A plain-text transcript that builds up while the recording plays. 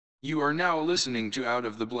You are now listening to Out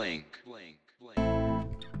of the Blank.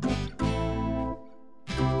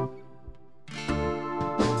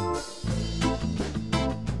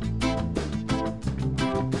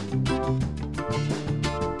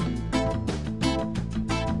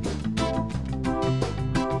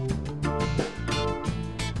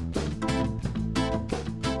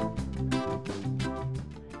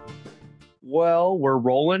 Well, we're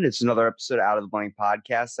rolling. It's another episode of Out of the Blank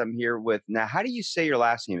podcast. I'm here with, now, how do you say your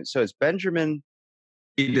last name? So it's Benjamin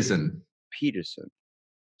Pedersen.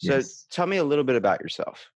 So Yes. Tell me a little bit about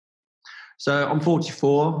yourself. So I'm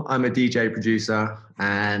 44. I'm a DJ producer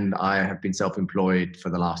and I have been self-employed for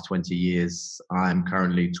the last 20 years. I'm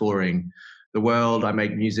currently touring the world. I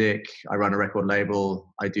make music. I run a record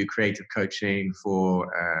label. I do creative coaching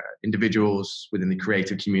for individuals within the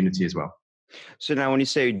creative community as well. So now when you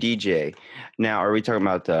say DJ, now are we talking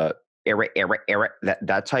about the era,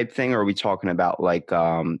 that type thing? Or are we talking about like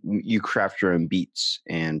you craft your own beats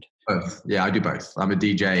and... Both. Yeah, I do both. I'm a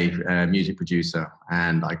DJ, music producer,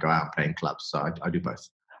 and I go out and play in clubs. So I do both.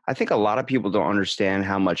 I think a lot of people don't understand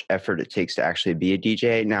how much effort it takes to actually be a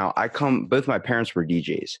DJ. Now, both my parents were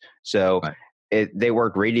DJs. So Right. They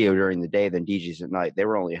worked radio during the day, then DJs at night. They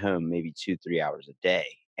were only home maybe 2-3 hours a day.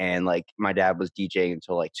 And like my dad was DJing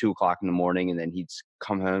until like 2 o'clock in the morning, and then he'd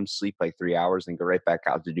come home, sleep like 3 hours, and go right back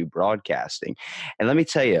out to do broadcasting. And let me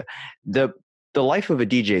tell you, the life of a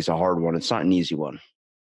DJ is a hard one. It's not an easy one.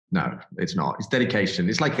 No, it's not. It's dedication.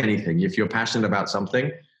 It's like anything. If you're passionate about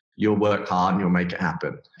something, you'll work hard and you'll make it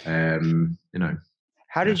happen.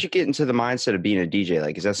 How did you get into the mindset of being a DJ?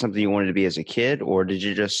 Like, is that something you wanted to be as a kid, or did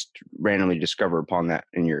you just randomly discover upon that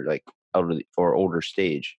in your like elderly or older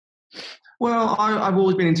stage? Well, I've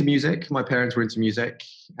always been into music. My parents were into music,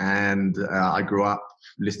 and I grew up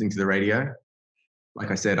listening to the radio. Like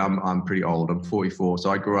I said, I'm pretty old. I'm 44, so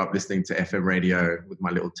I grew up listening to FM radio with my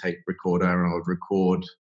little tape recorder, and I would record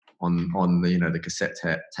on the the cassette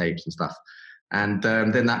tapes and stuff. And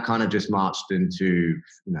then that kind of just marched into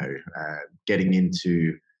getting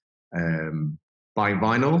into buying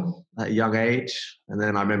vinyl at a young age. And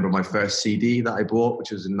then I remember my first CD that I bought, which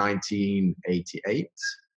was in 1988.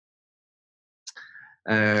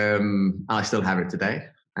 I still have it today,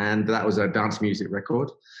 and that was a dance music record.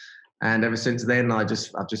 And ever since then, I've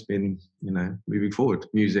just been moving forward.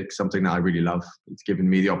 Music, something that I really love. It's given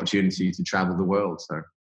me the opportunity to travel the world. So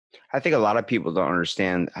I think a lot of people don't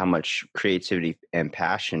understand how much creativity and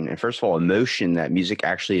passion, and first of all, emotion that music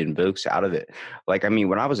actually invokes out of it. Like, I mean,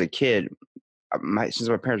 when I was a kid, since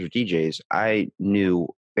my parents were DJs, I knew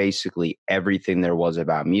basically everything there was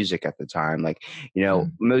about music at the time. Like,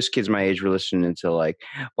 most kids my age were listening to like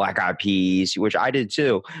Black Eyed Peas, which I did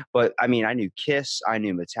too. But I mean, I knew Kiss, I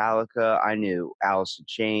knew Metallica, I knew Alice in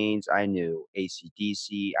Chains, I knew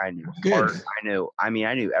AC/DC, I knew Heart, I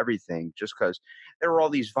knew everything just because there were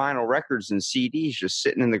all these vinyl records and CDs just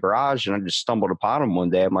sitting in the garage, and I just stumbled upon them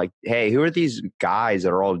one day. I'm like, hey, who are these guys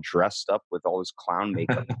that are all dressed up with all this clown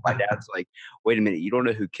makeup? My dad's like, wait a minute, you don't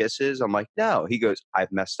know who Kiss is? I'm like, no. He goes,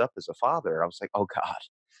 I've messed up as a father. I was like, oh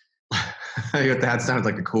God. Your dad sounds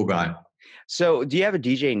like a cool guy. So do you have a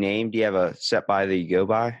DJ name? Do you have a set by that you go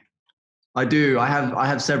by? I do. I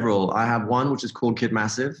have several. I have one which is called Kid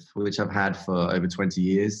Massive, which I've had for over 20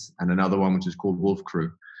 years, and another one which is called Wolf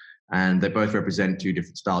Crew. And they both represent two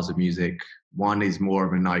different styles of music. One is more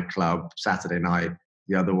of a nightclub, Saturday night.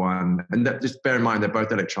 The other one, and just bear in mind, they're both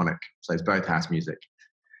electronic. So it's both house music.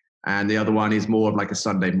 And the other one is more of like a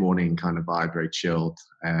Sunday morning kind of vibe, very chilled.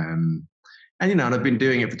 And I've been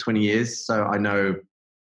doing it for 20 years, so I know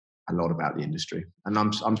a lot about the industry. And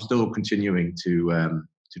I'm still continuing to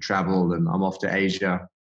travel, and I'm off to Asia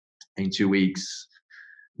in 2 weeks.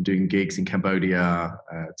 I'm doing gigs in Cambodia,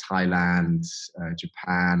 Thailand,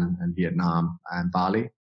 Japan, and Vietnam, and Bali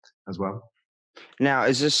as well. Now,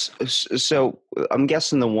 is this so? I'm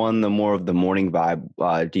guessing the more of the morning vibe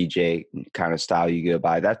DJ kind of style you go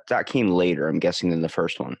by, that came later, I'm guessing, than the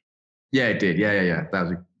first one. Yeah, it did. Yeah. That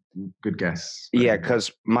was a good guess. Yeah,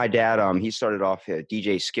 because my dad, he started off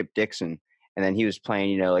DJ Skip Dixon, and then he was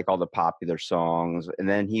playing, like all the popular songs, and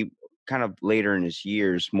then he kind of later in his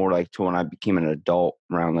years, more like to when I became an adult,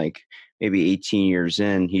 around like maybe 18 years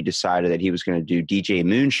in, he decided that he was going to do DJ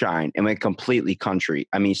Moonshine and went completely country.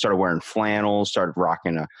 I mean, he started wearing flannels, started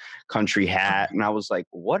rocking a country hat. And I was like,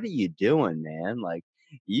 what are you doing, man? Like,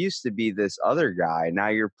 you used to be this other guy. Now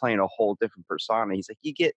you're playing a whole different persona. He's like,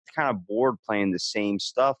 you get kind of bored playing the same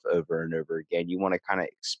stuff over and over again. You want to kind of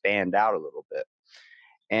expand out a little bit.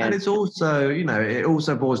 And it's also, it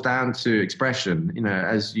also boils down to expression.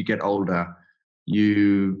 As you get older,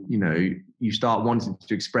 you you start wanting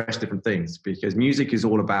to express different things, because music is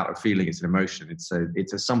all about a feeling. It's an emotion. It's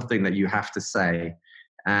a something that you have to say.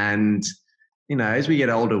 And, you know, as we get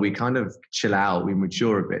older, we kind of chill out, we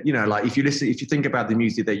mature a bit. You know, like if you think about the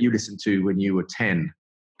music that you listened to when you were 10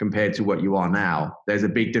 compared to what you are now, there's a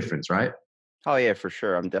big difference, right? Oh yeah, for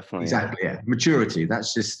sure. I'm definitely exactly. Yeah, maturity.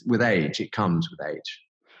 That's just with age. It comes with age.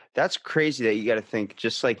 That's crazy that you got to think,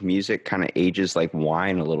 just like music kind of ages like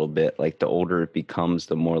wine a little bit. Like the older it becomes,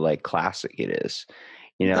 the more like classic it is.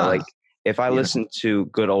 You know, like if I listen to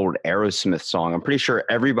good old Aerosmith song, I'm pretty sure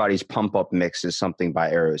everybody's Pump Up mix is something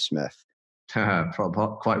by Aerosmith.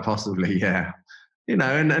 Quite possibly, yeah. You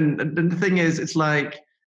know, and the thing is, it's like,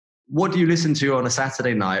 what do you listen to on a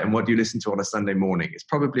Saturday night and what do you listen to on a Sunday morning? It's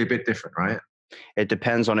probably a bit different, right? It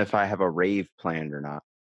depends on if I have a rave planned or not.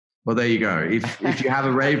 Well, there you go. If you have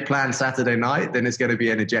a rave planned Saturday night, then it's going to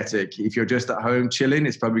be energetic. If you're just at home chilling,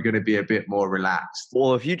 it's probably going to be a bit more relaxed.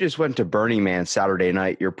 Well, if you just went to Burning Man Saturday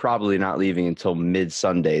night, you're probably not leaving until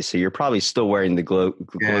mid-Sunday. So you're probably still wearing the glow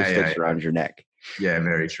sticks around your neck. Yeah,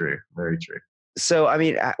 very true. Very true. So, I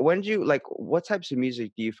mean, when do you, like, what types of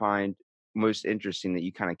music do you find most interesting that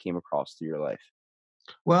you kind of came across through your life?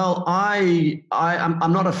 Well, I'm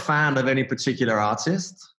not a fan of any particular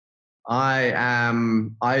artist. I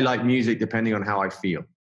like music depending on how I feel.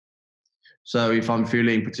 So if I'm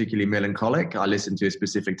feeling particularly melancholic, I listen to a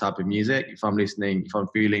specific type of music. If I'm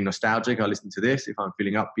feeling nostalgic, I listen to this. If I'm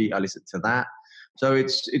feeling upbeat, I listen to that. So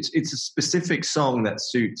it's a specific song that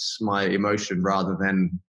suits my emotion rather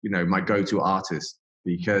than, you know, my go-to artist.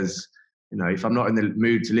 Because, you know, if I'm not in the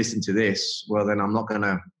mood to listen to this, well, then I'm not going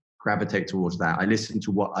to gravitate towards that. I listen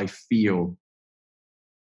to what I feel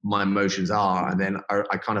my emotions are, and then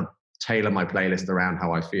I kind of tailor my playlist around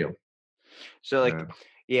how I feel. So like,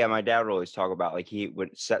 yeah, my dad would always talk about, like, he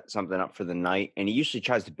would set something up for the night and he usually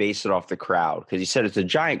tries to base it off the crowd, because he said it's a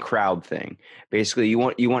giant crowd thing. Basically, you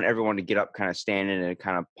want everyone to get up, kind of standing and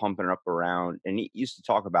kind of pumping it up around. And he used to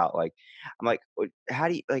talk about, like, I'm like, how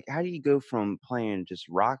do you go from playing just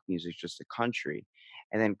rock music, just a country,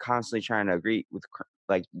 and then constantly trying to agree with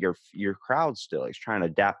like your crowd still? He's trying to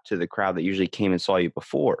adapt to the crowd that usually came and saw you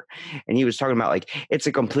before. And he was talking about, like, it's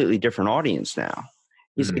a completely different audience now.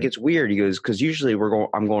 He's like, it's weird. He goes, because usually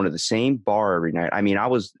I'm going to the same bar every night. I mean, I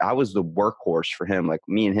was the workhorse for him. Like,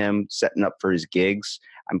 me and him setting up for his gigs.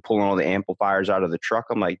 I'm pulling all the amplifiers out of the truck.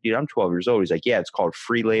 I'm like, dude, I'm 12 years old. He's like, yeah, it's called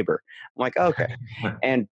free labor. I'm like, okay.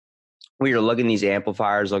 And we were lugging these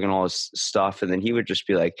amplifiers, lugging all this stuff. And then he would just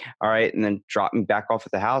be like, all right. And then drop me back off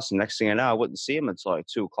at the house. And next thing I know, I wouldn't see him until like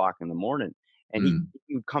 2:00 in the morning. And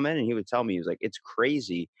he would come in and he would tell me, he was like, it's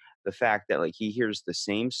crazy, the fact that, like, he hears the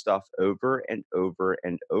same stuff over and over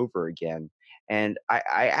and over again. And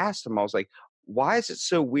I asked him, I was like, why is it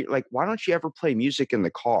so weird? Like, why don't you ever play music in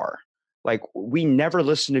the car? Like, we never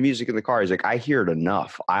listen to music in the car. He's like, I hear it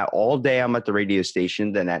enough. All day I'm at the radio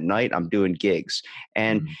station. Then at night I'm doing gigs.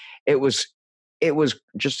 And it was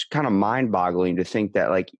just kind of mind boggling to think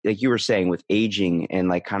that, like you were saying, with aging and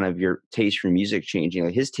like kind of your taste for music changing,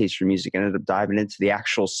 like his taste for music ended up diving into the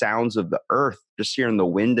actual sounds of the earth, just hearing the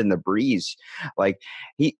wind and the breeze. Like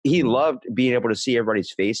he loved being able to see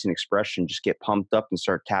everybody's face and expression just get pumped up and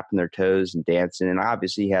start tapping their toes and dancing. And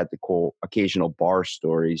obviously he had the cool occasional bar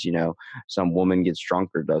stories, you know, some woman gets drunk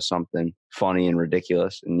or does something funny and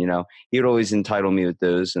ridiculous. And, you know, he would always entitle me with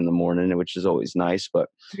those in the morning, which is always nice. But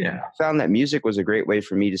yeah, I found that music was a great way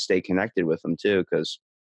for me to stay connected with him too. Cause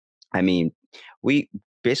I mean, we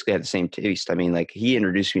basically had the same taste. I mean, like, he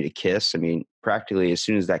introduced me to Kiss. I mean, practically as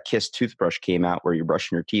soon as that Kiss toothbrush came out where you're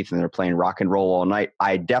brushing your teeth and they're playing rock and roll all night,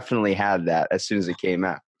 I definitely had that as soon as it came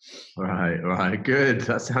out. Right. Good.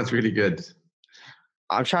 That sounds really good.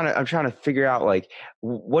 I'm trying to figure out, like,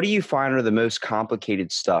 what do you find are the most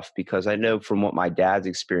complicated stuff? Because I know from what my dad's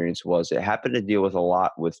experience was, it happened to deal with a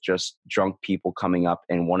lot with just drunk people coming up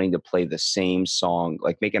and wanting to play the same song,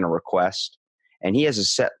 like making a request. And he has a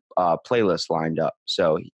set playlist lined up.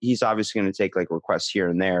 So he's obviously going to take like requests here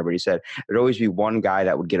and there, but he said there'd always be one guy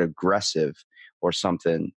that would get aggressive or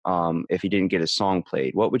something if he didn't get his song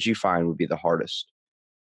played. What would you find would be the hardest?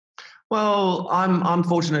 Well, I'm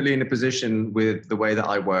fortunately in a position with the way that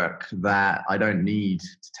I work that I don't need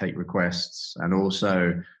to take requests. And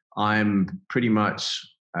also I'm pretty much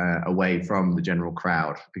away from the general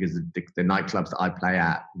crowd, because the nightclubs that I play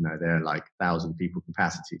at, you know, they're like 1,000 people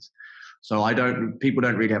capacities. So people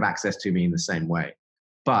don't really have access to me in the same way.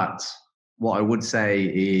 But what I would say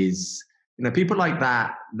is, you know, people like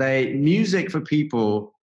that, music for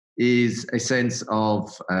people is a sense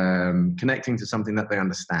of connecting to something that they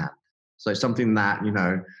understand. So something that, you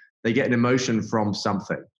know, they get an emotion from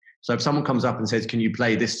something. So if someone comes up and says, can you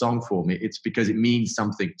play this song for me? It's because it means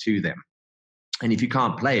something to them. And if you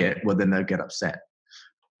can't play it, well, then they'll get upset.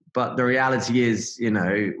 But the reality is,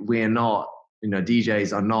 we're not,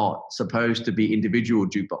 DJs are not supposed to be individual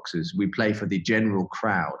jukeboxes. We play for the general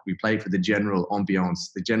crowd. We play for the general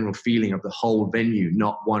ambiance, the general feeling of the whole venue,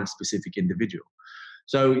 not one specific individual.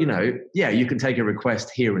 So, you can take a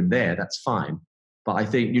request here and there. That's fine. But I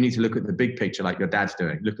think you need to look at the big picture like your dad's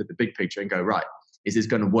doing. Look at the big picture and go, right, is this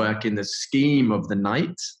going to work in the scheme of the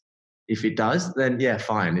night? If it does, then yeah,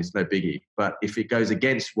 fine. It's no biggie. But if it goes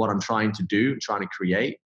against what I'm trying to do, trying to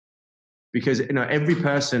create, because every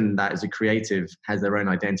person that is a creative has their own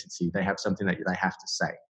identity. They have something that they have to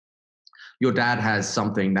say. Your dad has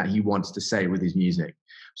something that he wants to say with his music.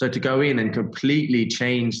 So to go in and completely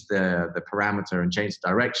change the parameter and change the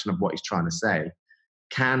direction of what he's trying to say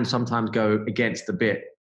can sometimes go against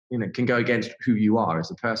can go against who you are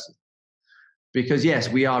as a person. Because yes,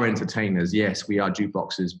 we are entertainers. Yes, we are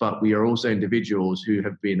jukeboxes, but we are also individuals who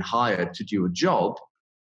have been hired to do a job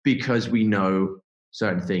because we know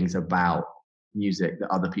certain things about music that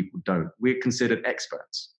other people don't. We're considered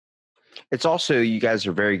experts. It's also, you guys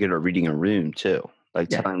are very good at reading a room too, like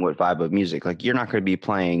telling what vibe of music. Like you're not going to be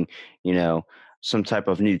playing, some type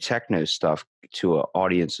of new techno stuff to an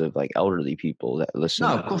audience of like elderly people that listen.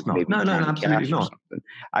 No, of course not. No, absolutely not.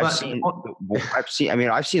 I've seen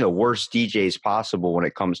the worst DJs possible when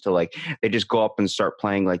it comes to like, they just go up and start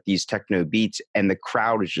playing like these techno beats and the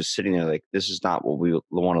crowd is just sitting there like, this is not what we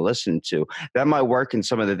want to listen to. That might work in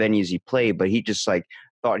some of the venues he played, but he just like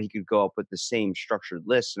thought he could go up with the same structured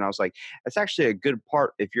list. And I was like, that's actually a good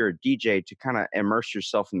part if you're a DJ to kind of immerse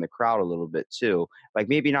yourself in the crowd a little bit too. Like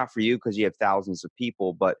maybe not for you because you have thousands of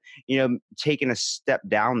people, but taking a step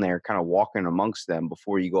down there, kind of walking amongst them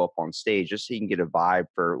before you go up on stage, just so you can get a vibe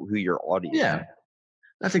for who your audience is. Yeah,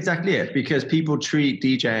 that's exactly it. Because people treat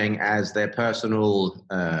DJing as their personal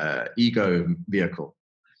ego vehicle.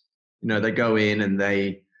 They go in and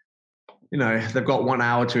they've got 1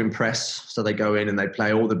 hour to impress. So they go in and they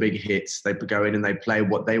play all the big hits. They go in and they play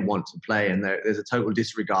what they want to play. And there's a total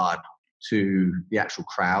disregard to the actual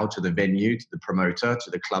crowd, to the venue, to the promoter,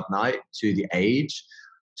 to the club night, to the age,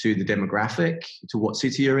 to the demographic, to what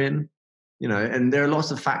city you're in. And there are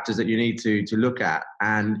lots of factors that you need to look at.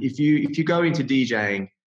 And if you go into DJing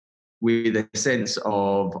with a sense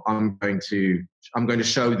of I'm going to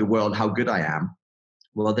show the world how good I am,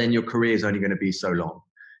 well, then your career is only going to be so long.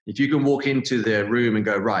 If you can walk into the room and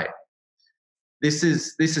go, right, this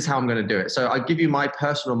is how I'm going to do it. So I give you my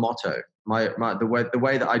personal motto. The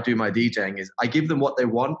way that I do my DJing is I give them what they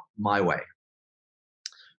want my way.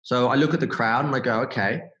 So I look at the crowd and I go,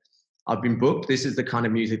 okay, I've been booked. This is the kind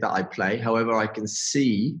of music that I play. However, I can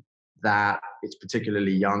see that it's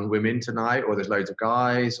particularly young women tonight, or there's loads of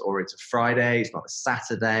guys, or it's a Friday, it's not a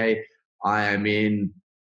Saturday. I am in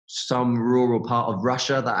some rural part of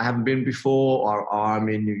Russia that I haven't been before, or I'm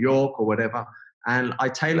in New York or whatever. And I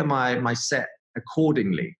tailor my set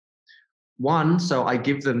accordingly. One, so I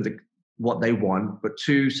give them what they want, but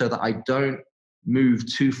two, so that I don't move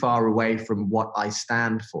too far away from what I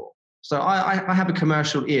stand for. So I have a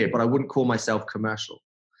commercial ear, but I wouldn't call myself commercial.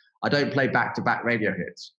 I don't play back-to-back radio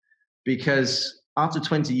hits because after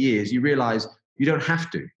 20 years, you realize you don't have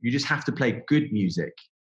to. You just have to play good music.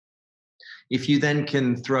 If you then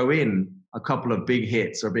can throw in a couple of big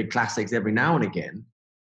hits or big classics every now and again,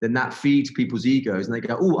 then that feeds people's egos and they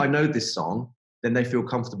go, oh, I know this song. Then they feel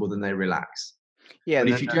comfortable, then they relax. Yeah,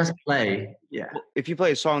 but if you just play, if you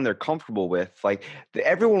play a song they're comfortable with, like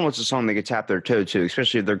everyone wants a song they can tap their toe to,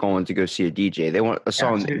 especially if they're going to go see a DJ. They want a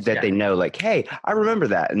song that they know, like, hey, I remember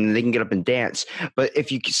that, and they can get up and dance. But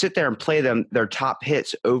if you sit there and play their top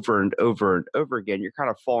hits over and over and over again, you're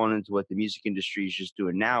kind of falling into what the music industry is just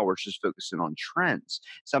doing now, where it's just focusing on trends,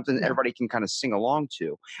 something that everybody can kind of sing along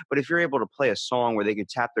to. But if you're able to play a song where they can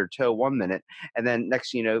tap their toe 1 minute, and then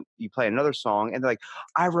next thing you know, you play another song, and they're like,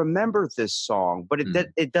 I remember this song, but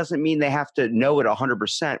it doesn't mean they have to know it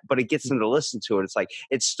 100%, but it gets them to listen to it. It's like,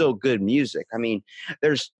 it's still good music. I mean,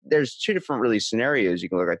 there's two different really scenarios you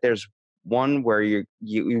can look at. There's one where you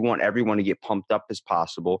want everyone to get pumped up as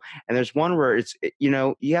possible. And there's one where it's, you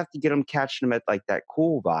have to get them, catching them at like that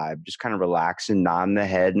cool vibe, just kind of relaxing, nodding the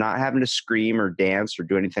head, not having to scream or dance or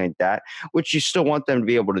do anything like that, which you still want them to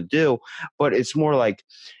be able to do. But it's more like,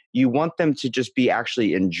 you want them to just be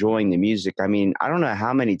actually enjoying the music. I mean, I don't know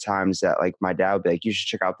how many times that like my dad would be like, you should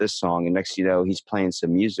check out this song. And next, he's playing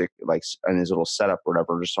some music like on his little setup or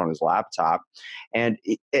whatever, just on his laptop. And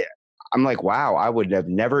I'm like, wow, I would have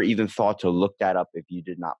never even thought to look that up if you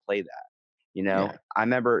did not play that. I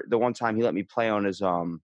remember the one time he let me play on his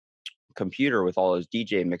computer with all his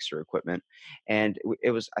DJ mixer equipment. And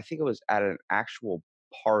I think it was at an actual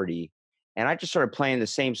party. And I just started playing the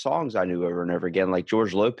same songs I knew over and over again, like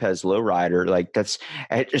George Lopez, Lowrider. Like that's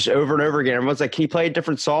just over and over again. Everyone's like, can you play a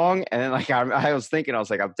different song? And then like, I was thinking, I was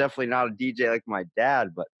like, I'm definitely not a DJ like my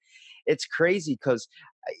dad, but it's crazy because,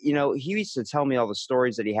 you know, he used to tell me all the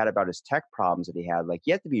stories that he had about his tech problems that he had. Like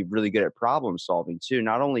you have to be really good at problem solving too,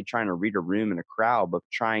 not only trying to read a room and a crowd, but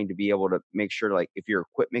trying to be able to make sure like if your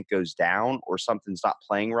equipment goes down or something's not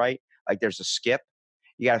playing right, like there's a skip,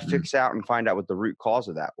 you got to fix out and find out what the root cause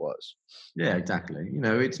of that was. Yeah, exactly. You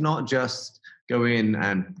know, it's not just go in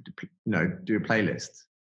and, you know, do a playlist,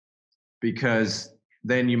 because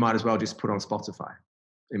then you might as well just put on Spotify.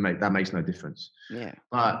 That makes no difference. Yeah.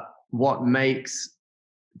 But what makes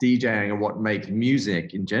DJing and what makes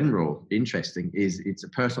music in general interesting is it's a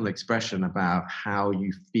personal expression about how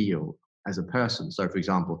you feel as a person. So for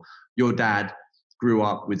example, your dad grew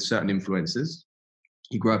up with certain influences.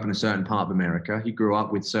 He grew up in a certain part of America. He grew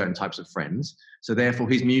up with certain types of friends. So therefore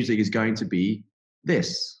his music is going to be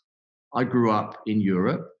this. I grew up in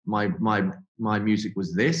Europe. My music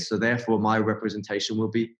was this. So therefore my representation will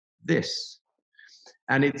be this.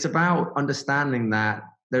 And it's about understanding that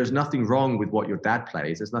there's nothing wrong with what your dad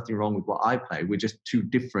plays. There's nothing wrong with what I play. We're just two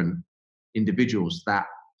different individuals that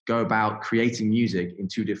go about creating music in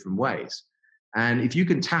two different ways. And if you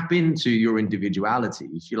can tap into your individuality,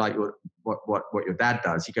 if you like what your dad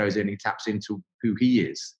does, he goes in, he taps into who he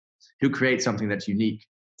is. He'll create something that's unique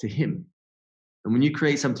to him. And when you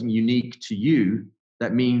create something unique to you,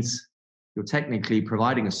 that means you're technically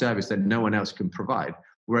providing a service that no one else can provide.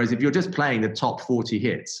 Whereas if you're just playing the top 40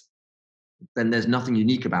 hits, then there's nothing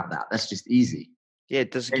unique about that. That's just easy. Yeah,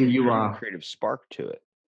 it doesn't give you a creative spark to it.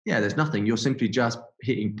 Yeah, there's nothing. You're simply just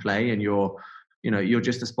hitting play, and you're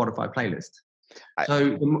just a Spotify playlist.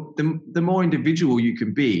 So the more individual you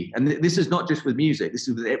can be, and this is not just with music, this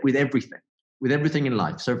is with everything in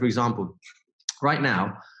life. So for example, right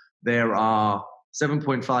now, there are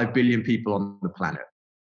 7.5 billion people on the planet.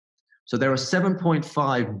 So there are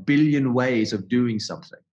 7.5 billion ways of doing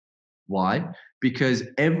something. Why? Because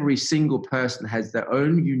every single person has their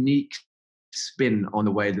own unique spin on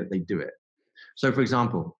the way that they do it. So for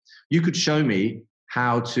example, you could show me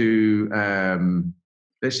how to,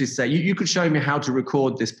 let's just say, you could show me how to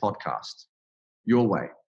record this podcast your way,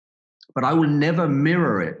 but I will never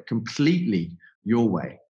mirror it completely your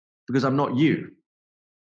way because I'm not you.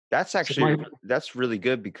 That's actually, that's really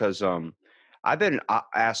good because I've been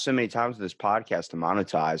asked so many times in this podcast to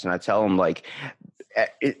monetize, and I tell them like,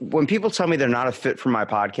 when people tell me they're not a fit for my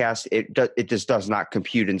podcast, it just does not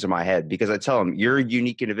compute into my head, because I tell them you're a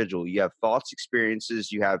unique individual. You have thoughts,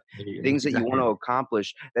 experiences, you have things that you want to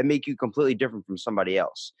accomplish that make you completely different from somebody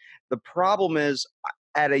else. The problem is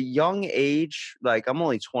at a young age, like I'm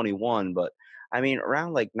only 21, but I mean,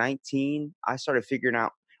 around like 19, I started figuring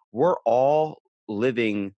out we're all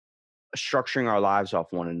structuring our lives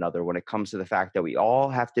off one another when it comes to the fact that we all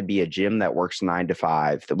have to be a gym that works 9 to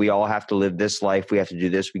 5, that we all have to live this life. We have to do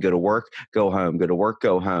this. We go to work, go home, go to work,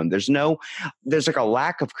 go home. There's like a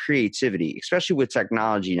lack of creativity, especially with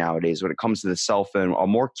technology nowadays. When it comes to the cell phone, are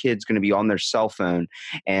more kids going to be on their cell phone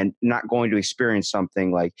and not going to experience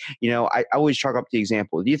something like, I always chalk up the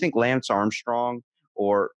example. Do you think Lance Armstrong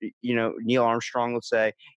or, Neil Armstrong, let's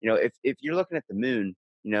say, if you're looking at the moon,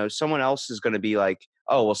 someone else is going to be like,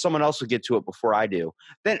 oh, well, someone else will get to it before I do.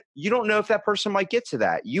 Then you don't know if that person might get to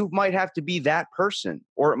that. You might have to be that person,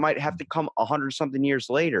 or it might have to come 100-something years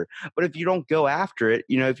later. But if you don't go after it,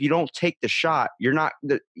 if you don't take the shot, you're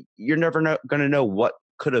never going to know what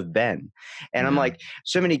could have been. And I'm like,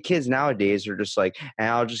 so many kids nowadays are just like,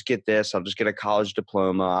 I'll just get this. I'll just get a college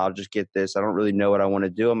diploma. I'll just get this. I don't really know what I want to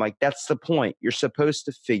do. I'm like, that's the point. You're supposed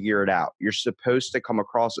to figure it out. You're supposed to come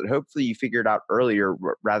across it. Hopefully you figure it out earlier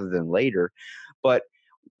rather than later. But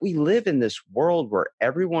we live in this world where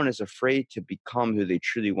everyone is afraid to become who they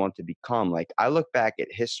truly want to become. Like I look back at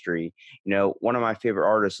history, one of my favorite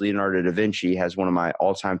artists, Leonardo da Vinci, has one of my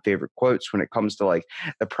all-time favorite quotes when it comes to like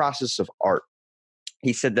the process of art.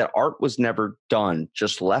 He said that art was never done,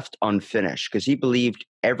 just left unfinished, because he believed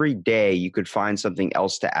every day you could find something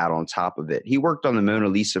else to add on top of it. He worked on the Mona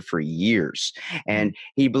Lisa for years, and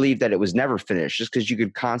he believed that it was never finished just because you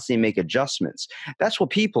could constantly make adjustments. That's what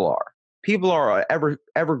people are. People are an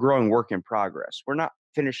ever-growing work in progress. We're not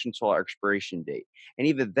finished until our expiration date. And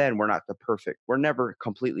even then, we're not the perfect. We're never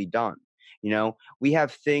completely done. We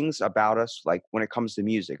have things about us, like when it comes to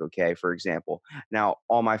music, okay, for example. Now,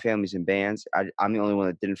 all my family's in bands. I'm the only one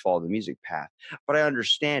that didn't follow the music path. But I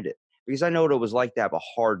understand it, because I know what it was like to have a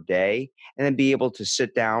hard day and then be able to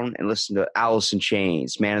sit down and listen to Alice in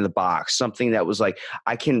Chains, Man in the Box, something that was like,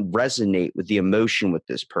 I can resonate with the emotion with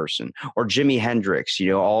this person, or Jimi Hendrix,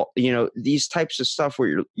 these types of stuff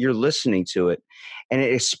where you're listening to it and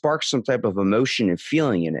it sparks some type of emotion and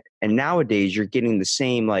feeling in it. And nowadays you're getting the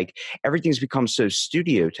same, like everything's become so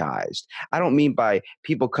studiotized. I don't mean by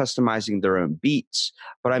people customizing their own beats,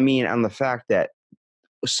 but I mean on the fact that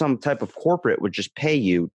some type of corporate would just pay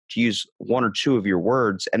you to use one or two of your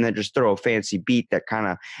words and then just throw a fancy beat that kind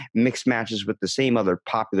of mix matches with the same other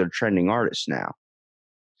popular trending artists now.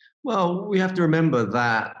 Well, we have to remember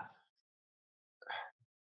that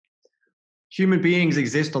human beings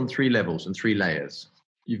exist on 3 levels and 3 layers.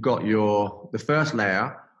 You've got the first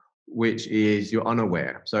layer, which is you're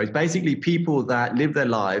unaware. So it's basically people that live their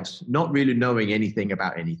lives not really knowing anything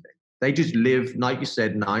about anything. They just live, like you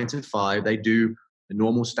said, 9 to 5. They do the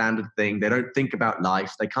normal standard thing. They don't think about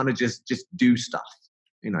life. They kind of just do stuff.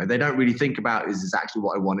 They don't really think about, is this actually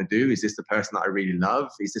what I want to do? Is this the person that I really love?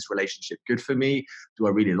 Is this relationship good for me? Do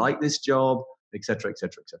I really like this job? Et cetera, et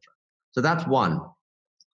cetera, et cetera. So that's one.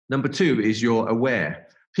 Number 2 is you're aware.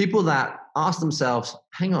 People that ask themselves,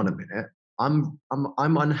 hang on a minute, I'm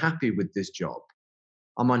unhappy with this job.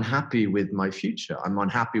 I'm unhappy with my future. I'm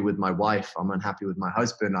unhappy with my wife. I'm unhappy with my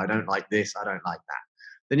husband. I don't like this. I don't like that.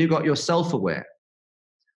 Then you've got your self-aware.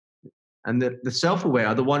 And the self-aware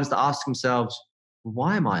are the ones that ask themselves,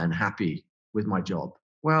 why am I unhappy with my job?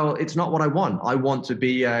 Well, it's not what I want. I want to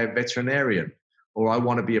be a veterinarian, or I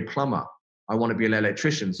want to be a plumber. I want to be an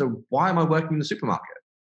electrician. So why am I working in the supermarket?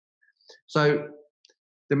 So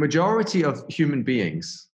the majority of human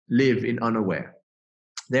beings live in unaware.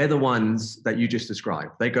 They're the ones that you just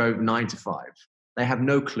described. They go 9 to 5. They have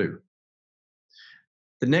no clue.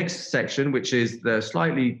 The next section, which is the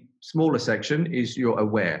slightly smaller section, is you're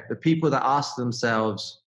aware. The people that ask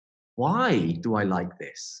themselves, why do I like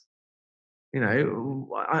this?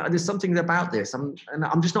 There's something about this. I'm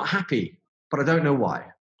just not happy, but I don't know why.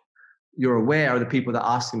 You're aware of the people that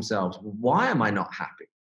ask themselves, why am I not happy?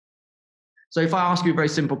 So if I ask you a very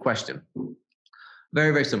simple question,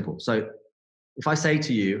 very, very simple. So if I say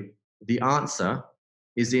to you, the answer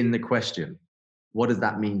is in the question, what does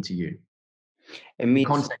that mean to you? It means, in the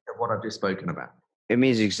context of what I've just spoken about. It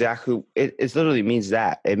means exactly, it literally means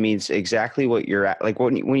that. It means exactly what you're at. Like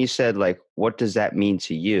when you said, like, what does that mean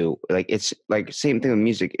to you? Like, it's like same thing with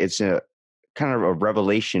music. It's a kind of a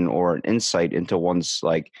revelation or an insight into one's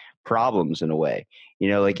like problems in a way.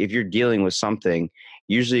 Like if you're dealing with something,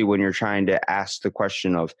 usually when you're trying to ask the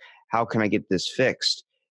question of how can I get this fixed,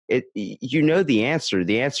 the answer.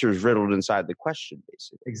 The answer is riddled inside the question,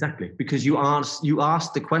 basically. Exactly, because you asked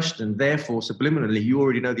the question, therefore subliminally you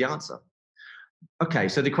already know the answer. Okay,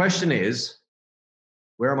 so the question is,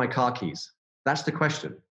 where are my car keys? That's the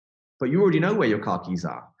question. But you already know where your car keys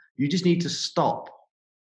are. You just need to stop,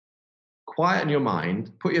 quieten your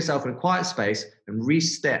mind, put yourself in a quiet space, and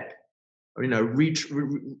retrace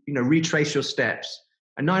your steps.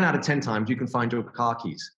 And 9 out of 10 times you can find your car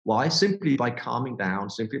keys. Why? Simply by calming down,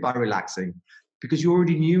 simply by relaxing, because you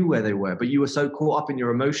already knew where they were, but you were so caught up in your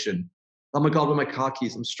emotion. Oh my God, where are my car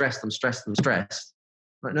keys? I'm stressed.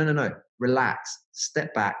 Like, no. Relax,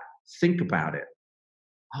 step back, think about it.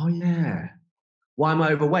 Oh yeah. Why am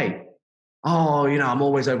I overweight? Oh, I'm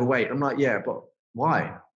always overweight. I'm like, yeah, but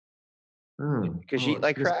why? Because you eat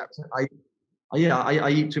like crap. I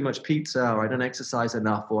eat too much pizza, or I don't exercise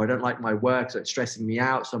enough, or I don't like my work, so it's stressing me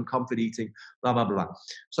out, so I'm comfort eating, blah, blah, blah.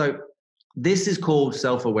 So this is called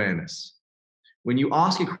self-awareness. When you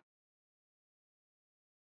ask a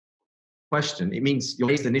question, it means you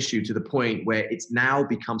raised an issue to the point where it's now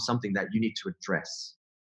become something that you need to address.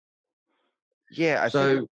 Yeah, I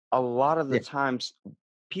think a lot of the times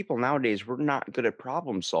people nowadays, we're not good at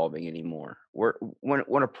problem solving anymore.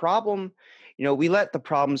 When a problem, we let the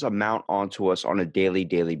problems amount onto us on a daily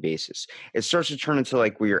basis. It starts to turn into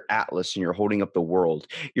like where you're Atlas and you're holding up the world.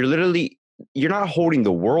 You're not holding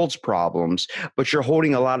the world's problems, but you're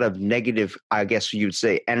holding a lot of negative, I guess you'd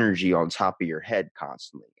say, energy on top of your head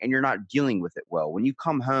constantly, and you're not dealing with it well. When you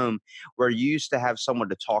come home where you used to have someone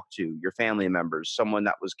to talk to, your family members, someone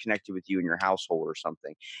that was connected with you in your household or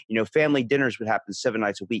something, family dinners would happen 7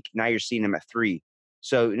 nights a week. Now you're seeing them at 3.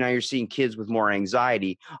 So now you're seeing kids with more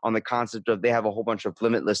anxiety on the concept of they have a whole bunch of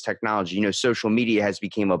limitless technology. Social media has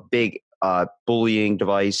become a big bullying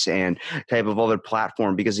device and type of other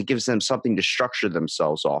platform because it gives them something to structure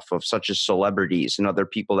themselves off of, such as celebrities and other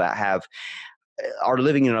people that are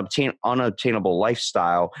living an unobtainable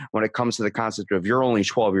lifestyle when it comes to the concept of you're only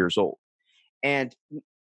 12 years old. And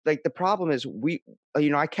like the problem is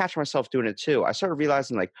I catch myself doing it too. I started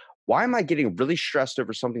realizing like, why am I getting really stressed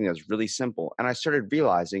over something that's really simple? And I started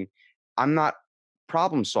realizing I'm not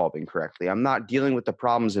problem solving correctly. I'm not dealing with the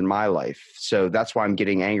problems in my life. So that's why I'm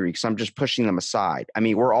getting angry, because I'm just pushing them aside. I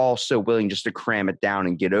mean, we're all so willing just to cram it down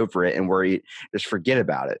and get over it and worry, just forget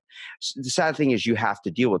about it. So the sad thing is you have to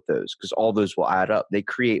deal with those, because all those will add up. They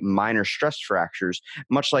create minor stress fractures,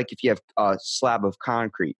 much like if you have a slab of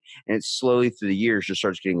concrete and it slowly through the years just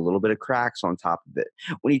starts getting a little bit of cracks on top of it.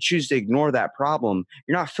 When you choose to ignore that problem,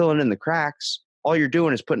 you're not filling in the cracks. All you're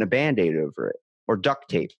doing is putting a Band-Aid over it or duct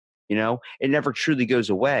tape. It never truly goes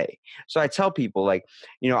away. So I tell people, like,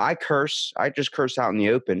 I curse. I just curse out in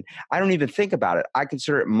the open. I don't even think about it. I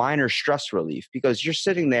consider it minor stress relief, because you're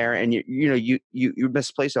sitting there and you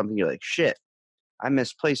misplace something. You're like, shit, I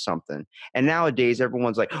misplaced something. And nowadays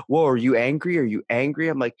everyone's like, whoa, are you angry? Are you angry?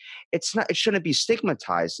 I'm like, it shouldn't be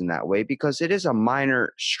stigmatized in that way, because it is a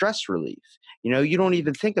minor stress relief. You don't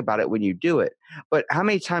even think about it when you do it. But how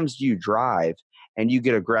many times do you drive and you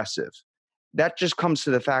get aggressive? That just comes to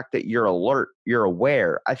the fact that you're alert, you're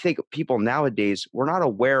aware. I think people nowadays, we're not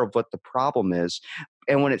aware of what the problem is.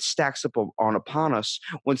 And when it stacks up upon us,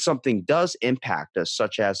 when something does impact us,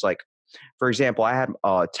 such as, like, for example, I had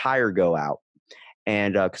a tire go out,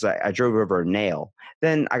 and because I drove over a nail.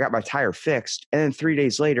 Then I got my tire fixed, and then 3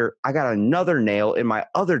 days later, I got another nail in my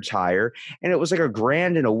other tire, and it was like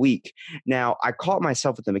 $1,000 in a week. Now, I caught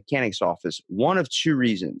myself at the mechanic's office, one of two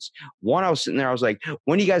reasons. One, I was sitting there, I was like,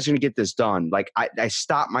 when are you guys going to get this done? Like, I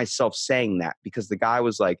stopped myself saying that, because the guy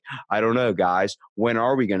was like, I don't know, guys, when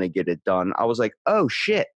are we going to get it done? I was like, oh,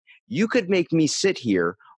 shit, you could make me sit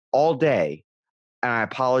here all day. And I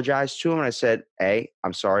apologized to him, and I said, hey,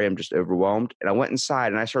 I'm sorry, I'm just overwhelmed. And I went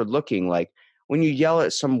inside and I started looking, like, when you yell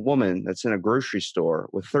at some woman that's in a grocery store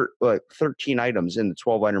with 13 items in the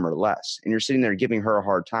 12 item or less, and you're sitting there giving her a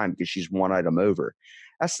hard time because she's one item over.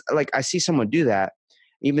 That's like, I see someone do that,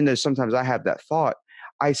 even though sometimes I have that thought,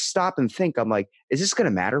 I stop and think, I'm like, is this going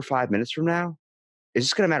to matter 5 minutes from now? Is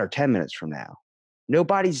this going to matter 10 minutes from now?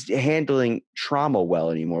 Nobody's handling trauma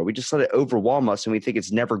well anymore. We just let it overwhelm us, and we think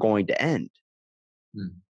it's never going to end.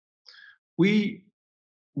 We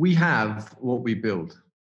have what we build.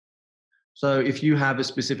 So if you have a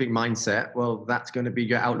specific mindset, well, that's going to be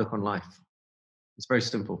your outlook on life. It's very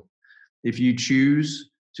simple. If you choose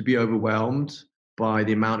to be overwhelmed by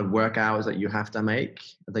the amount of work hours that you have to make,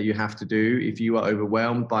 that you have to do, if you are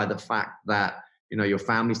overwhelmed by the fact that your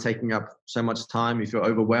family's taking up so much time, if you're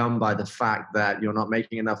overwhelmed by the fact that you're not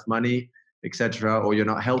making enough money, etc., or you're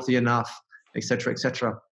not healthy enough, etc.,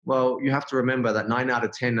 etc., well, you have to remember that 9 out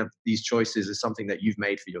of 10 of these choices is something that you've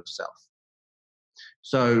made for yourself.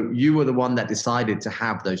 So you were the one that decided to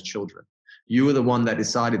have those children. You were the one that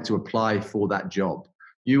decided to apply for that job.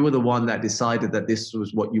 You were the one that decided that this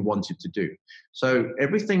was what you wanted to do. So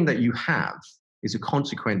everything that you have is a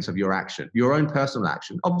consequence of your action, your own personal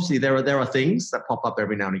action. Obviously, there are things that pop up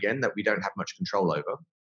every now and again that we don't have much control over.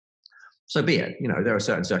 So be it. There are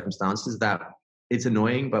certain circumstances that it's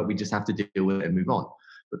annoying, but we just have to deal with it and move on.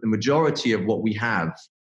 But the majority of what we have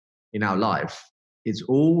in our life, it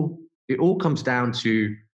all comes down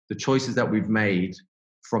to the choices that we've made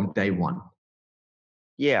from day one.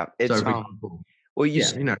 Yeah, it's well, you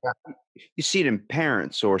see it in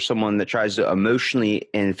parents or someone that tries to emotionally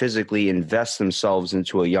and physically invest themselves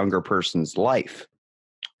into a younger person's life.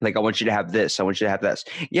 Like, I want you to have this. I want you to have this.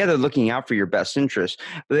 Yeah, they're looking out for your best interest,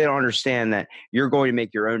 but they don't understand that you're going to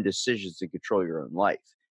make your own decisions and control your own life,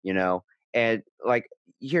 And like,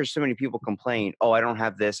 you hear so many people complain, oh, I don't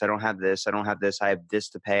have this, I don't have this, I don't have this, I have this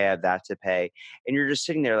to pay, I have that to pay. And you're just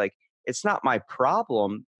sitting there like, it's not my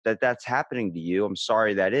problem that that's happening to you. I'm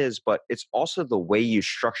sorry that is, but it's also the way you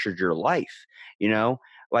structured your life,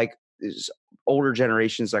 like older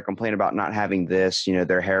generations that complain about not having this,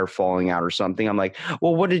 their hair falling out or something. I'm like,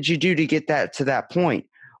 well, what did you do to get that to that point?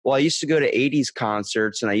 Well, I used to go to 80s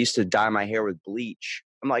concerts and I used to dye my hair with bleach.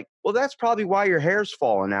 I'm like, well, that's probably why your hair's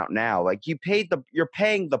falling out now. Like, you're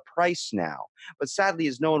paying the price now. But sadly,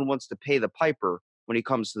 is no one wants to pay the piper when he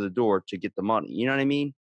comes to the door to get the money. You know what I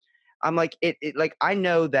mean? I'm like, like, I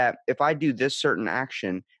know that if I do this certain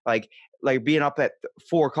action, like being up at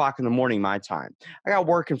 4 o'clock in the morning, my time, I got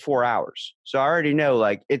work in 4 hours. So I already know,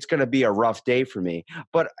 like, it's going to be a rough day for me,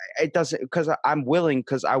 but it doesn't, because I'm willing,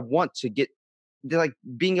 because I want to get, like,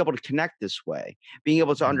 being able to connect this way, being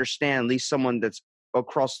able to understand at least someone that's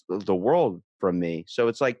across the world from me. So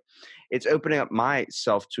it's like, it's opening up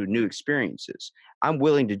myself to new experiences. I'm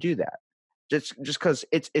willing to do that just because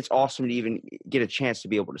it's awesome to even get a chance to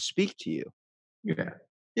be able to speak to you. Yeah.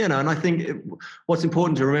 And I think what's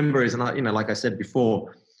important to remember is, and like I said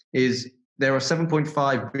before, is there are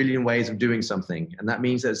 7.5 billion ways of doing something. And that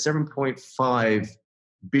means that 7.5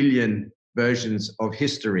 billion versions of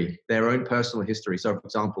history, their own personal history. So, for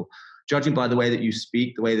example, judging by the way that you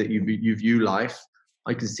speak, the way that you view life,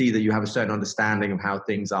 I can see that you have a certain understanding of how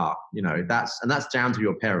things are. You know, that's down to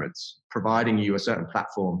your parents providing you a certain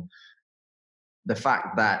platform. The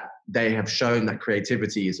fact that they have shown that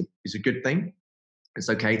creativity is a good thing. It's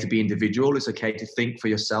okay to be individual. It's okay to think for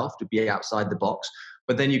yourself, to be outside the box.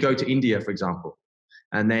 But then you go to India, for example,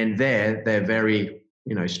 and then they're very,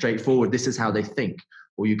 you know, straightforward. This is how they think.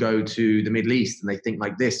 Or you go to the Middle East and they think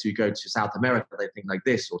like this. You go to South America, they think like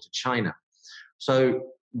this, or to China. So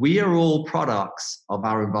we are all products of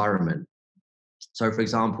our environment. So, for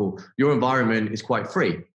example, your environment is quite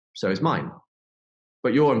free. So is mine.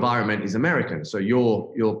 But your environment is American. So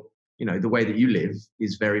your you know, the way that you live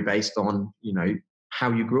is very based on, you know,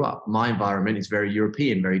 how you grew up. My environment is very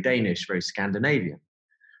European, very Danish, very Scandinavian.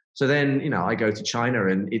 So then, you know, I go to China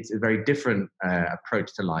and it's a very different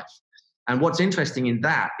approach to life. And what's interesting in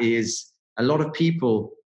that is a lot of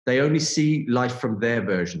people, they only see life from their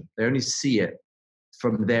version. They only see it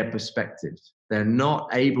from their perspective. They're not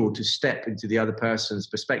able to step into the other person's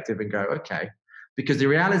perspective and go, okay, because the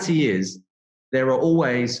reality is there are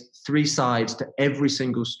always three sides to every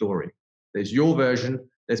single story. There's your version,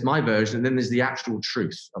 there's my version, and then there's the actual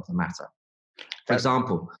truth of the matter. For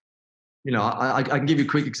example, you know, I can give you a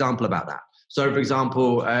quick example about that. So, for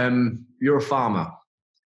example, you're a farmer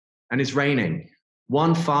and it's raining.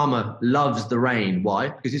 One farmer loves the rain. Why?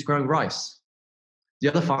 Because he's growing rice. The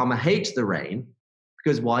other farmer hates the rain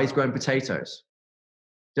because why? He's growing potatoes.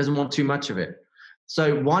 Doesn't want too much of it.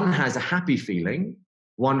 So one has a happy feeling,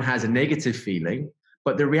 one has a negative feeling,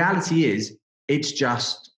 but the reality is it's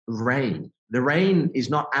just rain. The rain is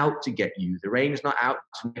not out to get you. The rain is not out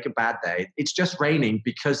to make a bad day. It's just raining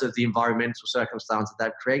because of the environmental circumstances that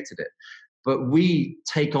have created it. But we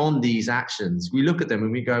take on these actions. We look at them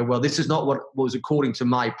and we go, well, this is not what was according to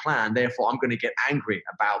my plan. Therefore, I'm going to get angry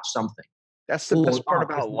about something. That's the best part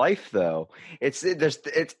about life, though. It's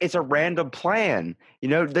a random plan. You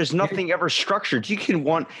know, there's nothing ever structured. I'm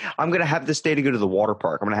going to have this day to go to the water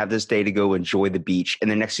park. I'm going to have this day to go enjoy the beach.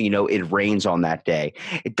 And the next thing you know, it rains on that day.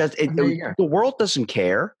 The world doesn't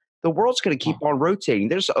care. The world's going to keep on rotating.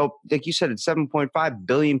 There's, like you said, it's 7.5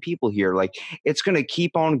 billion people here. Like, it's going to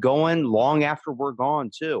keep on going long after we're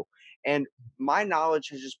gone, too. And my knowledge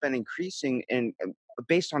has just been increasing and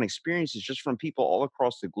based on experiences just from people all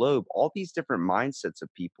across the globe, all these different mindsets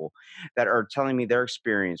of people that are telling me their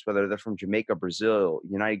experience, whether they're from Jamaica, Brazil,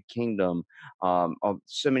 United Kingdom,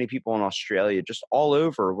 so many people in Australia, just all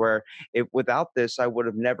over, where without this, I would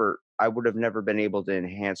have never been able to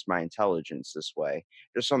enhance my intelligence this way.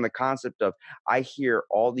 Just on the concept of, I hear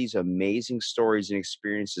all these amazing stories and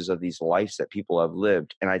experiences of these lives that people have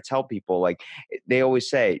lived. And I tell people, like, they always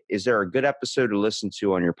say, is there a good episode to listen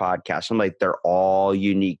to on your podcast? I'm like, they're all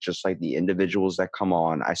unique, just like the individuals that come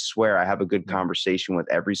on. I swear I have a good conversation with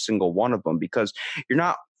every single one of them, because you're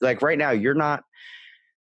not, like, right now, you're not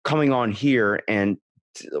coming on here and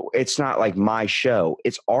it's not like my show,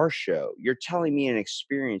 it's our show. You're telling me an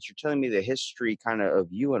experience, you're telling me the history kind of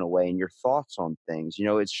you in a way, and your thoughts on things. You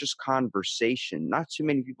know, it's just conversation. Not too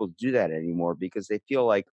many people do that anymore because they feel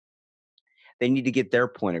like they need to get their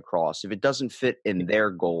point across. If it doesn't fit in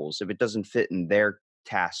their goals, if it doesn't fit in their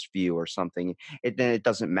task view or something, then it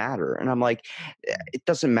doesn't matter. And I'm like, it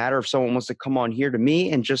doesn't matter if someone wants to come on here to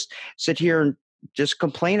me and just sit here and just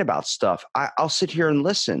complain about stuff. I'll sit here and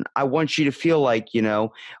listen. I want you to feel like, you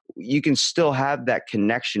know, you can still have that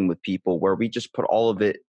connection with people where we just put all of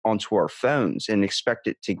it onto our phones and expect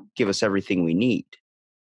it to give us everything we need.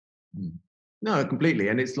 No, completely.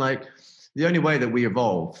 And it's like the only way that we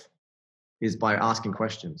evolve is by asking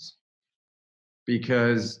questions.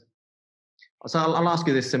 Because, so I'll ask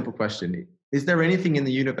you this simple question. Is there anything in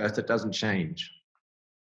the universe that doesn't change?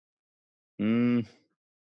 I don't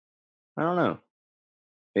know.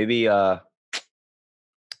 Maybe, I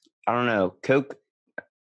don't know. Coke.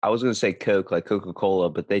 I was going to say Coke, like Coca-Cola,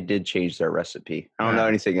 but they did change their recipe. I don't know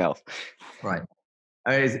anything else. Right.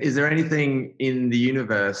 Is there anything in the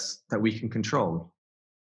universe that we can control?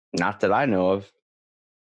 Not that I know of.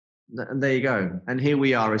 And there you go. And here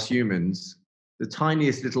we are as humans, the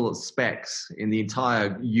tiniest little specks in the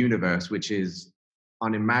entire universe, which is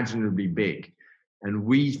unimaginably big. And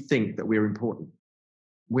we think that we're important.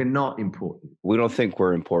 We're not important. We don't think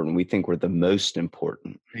we're important. We think we're the most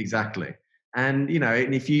important. Exactly. And, you know,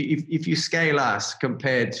 if you scale us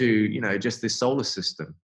compared to, you know, just this solar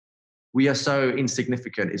system, we are so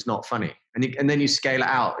insignificant, it's not funny. And then you scale it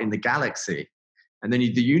out in the galaxy, and then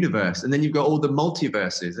the universe, and then you've got all the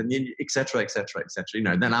multiverses, and then et cetera, et cetera, et cetera. You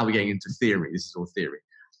know, then now we're getting into theory. This is all theory.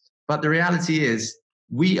 But the reality is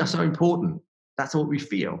we are so important. That's what we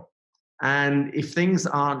feel. And if things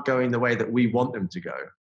aren't going the way that we want them to go,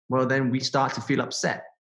 well, then we start to feel upset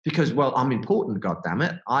because, well, I'm important, God damn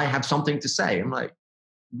it. I have something to say. I'm like,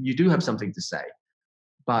 you do have something to say,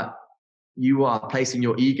 but you are placing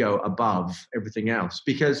your ego above everything else.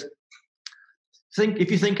 Because if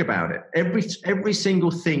you think about it, every single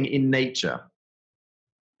thing in nature,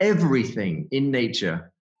 everything in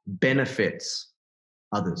nature benefits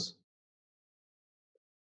others.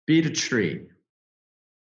 Be it a tree,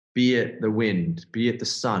 be it the wind, be it the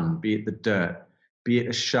sun, be it the dirt, be it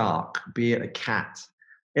a shark, be it a cat.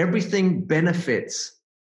 Everything benefits.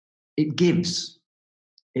 It gives.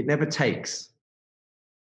 It never takes.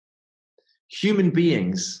 Human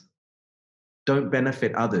beings don't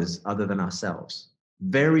benefit others other than ourselves.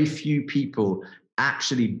 Very few people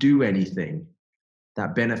actually do anything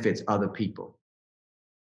that benefits other people.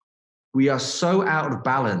 We are so out of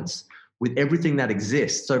balance with everything that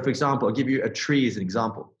exists. So, for example, I'll give you a tree as an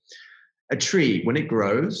example. A tree, when it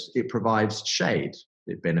grows, it provides shade.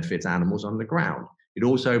 It benefits animals on the ground. It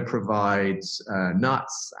also provides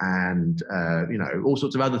nuts and all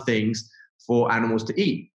sorts of other things for animals to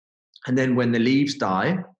eat. And then when the leaves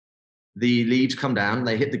die, the leaves come down,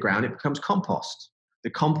 they hit the ground, it becomes compost. The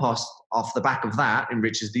compost off the back of that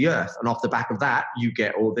enriches the earth. And off the back of that, you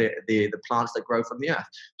get all the plants that grow from the earth.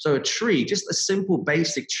 So a tree, just a simple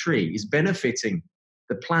basic tree, is benefiting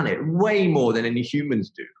the planet way more than any humans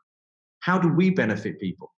do. How do we benefit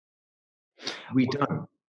people? We don't.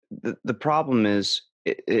 The problem is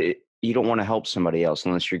you don't want to help somebody else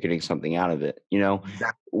unless you're getting something out of it. Exactly.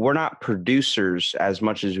 We're not producers as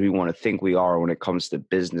much as we want to think we are when it comes to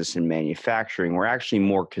business and manufacturing. We're actually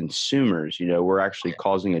more consumers. We're actually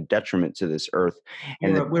causing a detriment to this earth.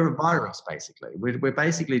 And we're a virus, basically. We're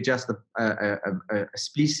basically just a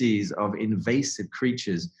species of invasive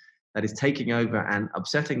creatures that is taking over and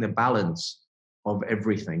upsetting the balance of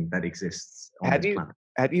everything that exists on this planet.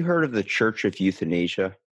 Have you heard of the Church of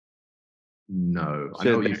Euthanasia? No, I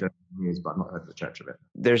know euthanasia is, but I've not heard of the Church of it.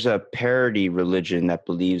 There's a parody religion that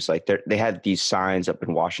believes they had these signs up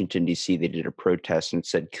in Washington, D.C. They did a protest and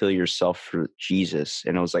said, "Kill yourself for Jesus."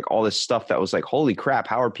 And it was like all this stuff that was like, holy crap,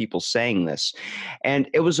 how are people saying this? And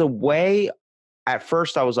it was a way. At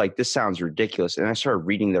first, I was like, this sounds ridiculous. And I started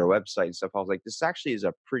reading their website and stuff. I was like, this actually is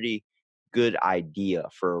a pretty good idea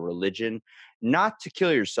for a religion. Not to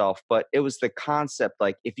kill yourself, but it was the concept,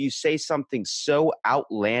 like if you say something so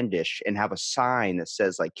outlandish and have a sign that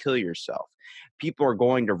says like kill yourself, people are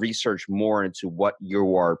going to research more into what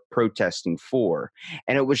you are protesting for.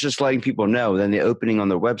 And it was just letting people know. Then the opening on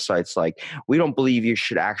their website's like, we don't believe you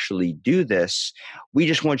should actually do this. We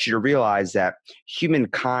just want you to realize that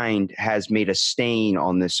humankind has made a stain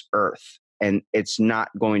on this earth. And it's not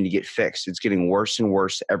going to get fixed. It's getting worse and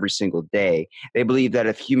worse every single day. They believe that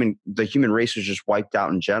if the human race was just wiped out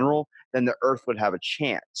in general, then the earth would have a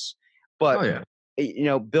chance. But,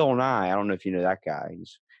 Bill Nye, I don't know if you know that guy.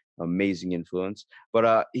 He's an amazing influence.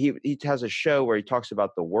 But he has a show where he talks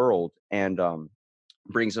about the world and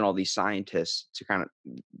brings in all these scientists to kind of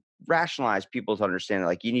rationalize people to understand that,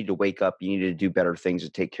 like, you need to wake up, you need to do better things to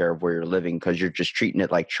take care of where you're living because you're just treating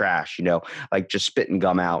it like trash, like just spitting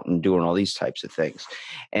gum out and doing all these types of things.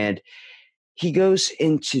 And he goes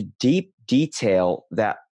into deep detail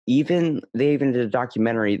that they even did a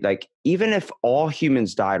documentary, like even if all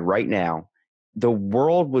humans died right now, the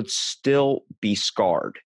world would still be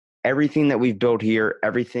scarred. Everything that we've built here,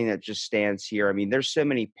 everything that just stands here. I mean, there's so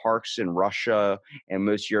many parks in Russia and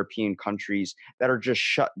most European countries that are just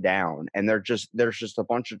shut down. And there's just a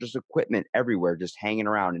bunch of just equipment everywhere just hanging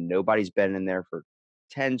around and nobody's been in there for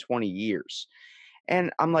 10, 20 years.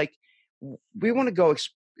 And I'm like, we want to go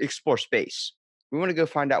explore space. We want to go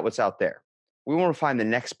find out what's out there. We want to find the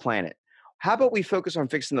next planet. How about we focus on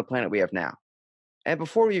fixing the planet we have now? And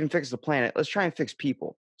before we even fix the planet, let's try and fix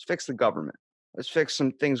people. Let's fix the government. Let's fix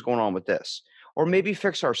some things going on with this, or maybe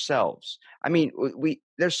fix ourselves. I mean,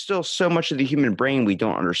 there's still so much of the human brain we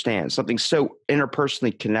don't understand, something so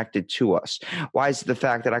interpersonally connected to us. Why is it the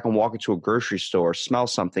fact that I can walk into a grocery store, smell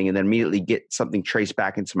something, and then immediately get something traced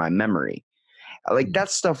back into my memory? Like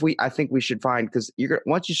that's stuff I think we should find, because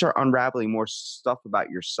once you start unraveling more stuff about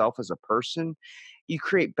yourself as a person, you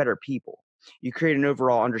create better people. You create an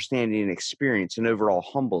overall understanding and experience, an overall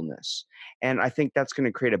humbleness. And I think that's going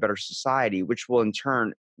to create a better society, which will in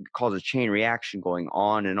turn cause a chain reaction going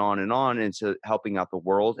on and on and on into helping out the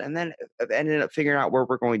world, and then ended up figuring out where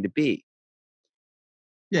we're going to be.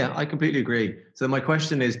 Yeah, I completely agree. So my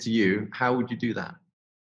question is to you, how would you do that?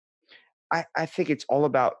 I think it's all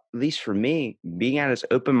about, at least for me, being as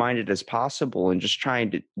open-minded as possible and just trying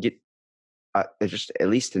to get just at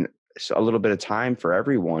least a little bit of time for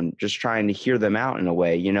everyone, just trying to hear them out in a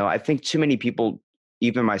way. I think too many people,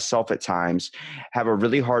 even myself at times, have a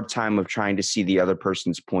really hard time of trying to see the other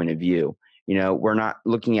person's point of view. We're not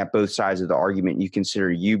looking at both sides of the argument. You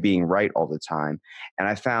consider you being right all the time. And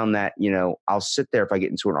I found that, I'll sit there if I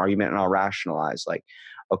get into an argument and I'll rationalize like,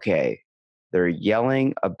 okay, they're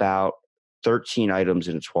yelling about 13 items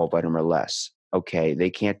in a 12 item or less. Okay, they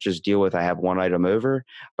can't just deal with I have one item over,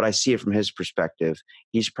 but I see it from his perspective.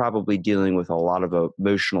 He's probably dealing with a lot of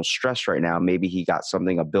emotional stress right now. Maybe he got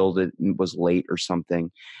something, a bill that was late or something.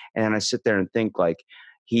 And I sit there and think like,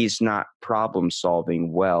 he's not problem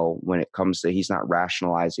solving well when it comes to, he's not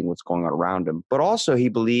rationalizing what's going on around him. But also he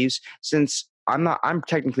believes, since I'm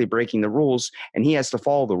technically breaking the rules and he has to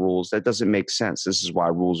follow the rules, that doesn't make sense. This is why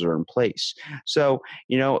rules are in place. So,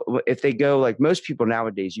 if they go, like most people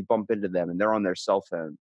nowadays, you bump into them and they're on their cell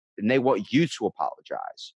phone and they want you to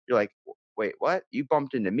apologize. You're like, wait, what? You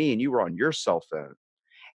bumped into me and you were on your cell phone.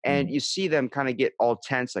 And you see them kind of get all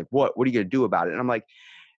tense, like, what are you going to do about it? And I'm like,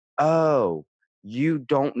 oh, you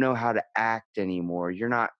don't know how to act anymore. You're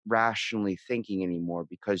not rationally thinking anymore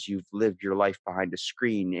because you've lived your life behind a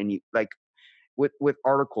screen. And you like with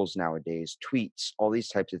articles nowadays, tweets, all these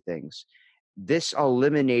types of things, this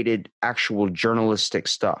eliminated actual journalistic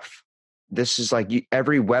stuff. This is like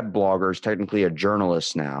every web blogger is technically a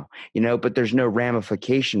journalist now, but there's no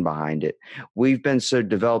ramification behind it. We've been so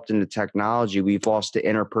developed into technology, we've lost the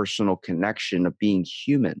interpersonal connection of being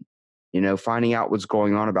human. Finding out what's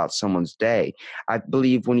going on about someone's day. I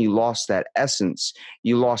believe when you lost that essence,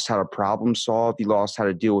 you lost how to problem solve. You lost how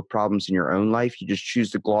to deal with problems in your own life. You just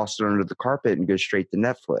choose to gloss it under the carpet and go straight to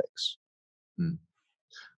Netflix.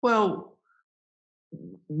 Well,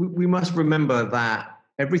 we must remember that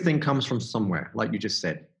everything comes from somewhere, like you just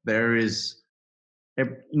said.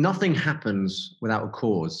 Nothing happens without a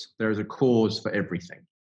cause. There is a cause for everything,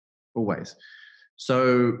 always.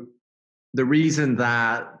 So the reason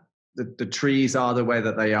that the trees are the way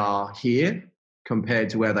that they are here compared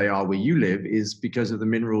to where they are where you live is because of the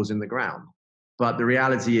minerals in the ground. But the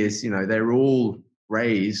reality is, they're all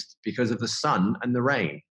raised because of the sun and the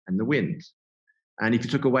rain and the wind. And if you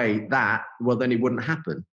took away that, well, then it wouldn't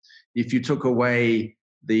happen. If you took away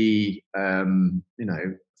the,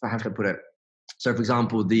 if I have to put it, so for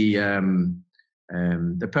example, the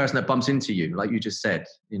person that bumps into you, like you just said,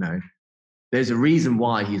 there's a reason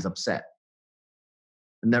why he's upset.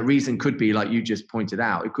 And that reason could be, like you just pointed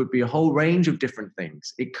out, it could be a whole range of different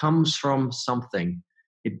things. It comes from something.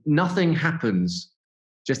 Nothing happens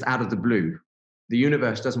just out of the blue. The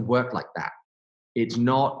universe doesn't work like that. It's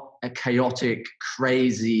not a chaotic,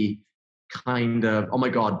 crazy kind of, oh my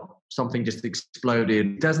God, something just exploded.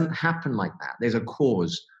 It doesn't happen like that. There's a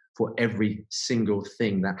cause for every single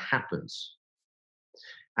thing that happens.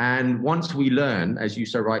 And once we learn, as you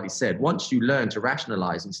so rightly said, once you learn to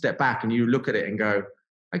rationalize and step back and you look at it and go,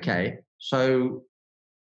 okay, so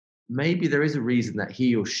maybe there is a reason that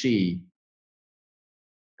he or she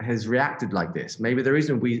has reacted like this. Maybe there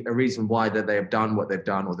isn't a reason why that they have done what they've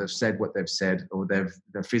done, or they've said what they've said, or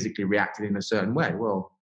they've physically reacted in a certain way.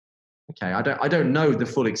 Well, okay, I don't know the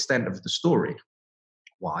full extent of the story.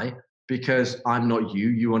 Why? Because I'm not you,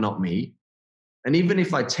 you are not me. And even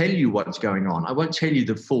if I tell you what's going on, I won't tell you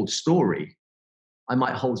the full story. I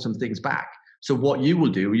might hold some things back. So what you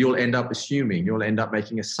will do, you'll end up assuming, you'll end up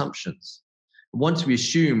making assumptions. Once we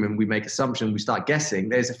assume and we make assumptions, we start guessing,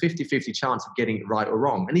 there's a 50-50 chance of getting it right or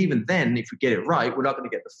wrong. And even then, if we get it right, we're not going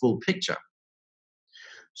to get the full picture.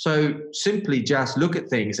 So simply just look at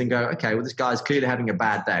things and go, okay, well, this guy's clearly having a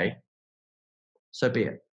bad day. So be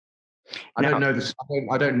it. I don't know his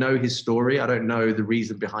story. I don't know the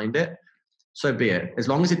reason behind it. So be it. As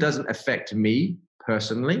long as it doesn't affect me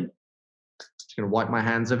personally, I'm just going to wipe my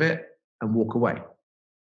hands of it and walk away.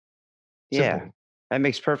 Yeah, Simple. that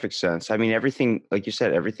makes perfect sense. I mean, everything, like you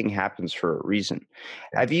said, everything happens for a reason.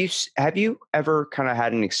 Yeah. Have you ever kind of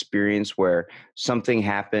had an experience where something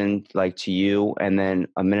happened like to you, and then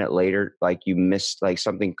a minute later, like you missed, like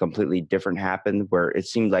something completely different happened, where it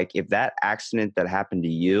seemed like if that accident that happened to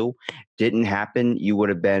you didn't happen, you would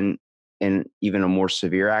have been in even a more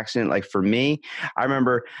severe accident? Like for me, I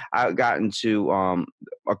remember I got into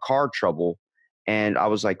a car trouble, and I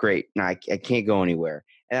was like, great, now I can't go anywhere.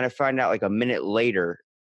 And then I find out like a minute later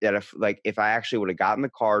that if I actually would have gotten the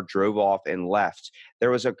car, drove off and left, there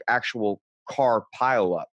was an actual car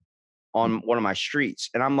pile up on one of my streets.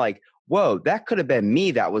 And I'm like, whoa, that could have been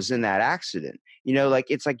me that was in that accident. Like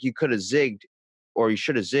it's like you could have zigged, or you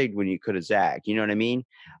should have zigged when you could have zagged. You know what I mean?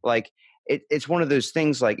 Like it's one of those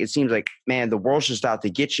things, like it seems like, man, the world's just out to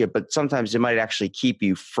get you, but sometimes it might actually keep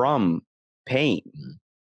you from pain.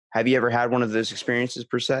 Have you ever had one of those experiences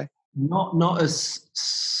per se? Not as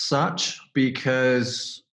such,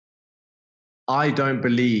 because I don't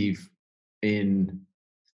believe in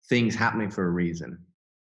things happening for a reason.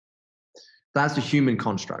 That's a human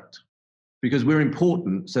construct, because we're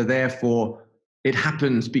important. So therefore it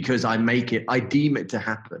happens because I deem it to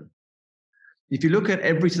happen. If you look at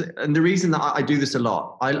and the reason that I do this a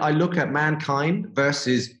lot, I look at mankind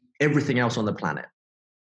versus everything else on the planet.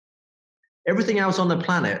 Everything else on the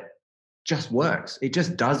planet just works. It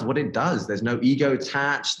just does what it does. There's no ego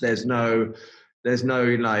attached. There's no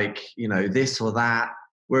like, this or that.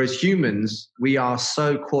 Whereas humans, we are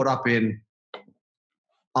so caught up in,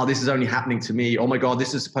 oh, this is only happening to me. Oh my God,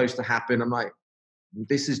 this is supposed to happen. I'm like,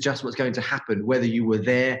 this is just what's going to happen, whether you were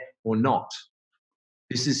there or not.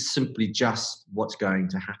 This is simply just what's going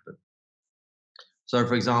to happen. So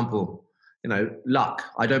for example, luck.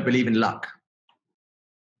 I don't believe in luck.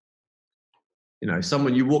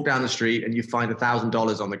 You walk down the street and you find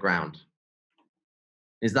 $1,000 on the ground.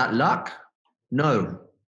 Is that luck? No.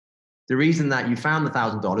 The reason that you found the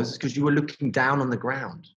 $1,000 is because you were looking down on the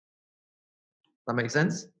ground. That makes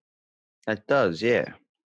sense? That does, yeah.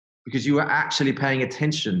 Because you were actually paying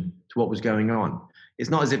attention to what was going on. It's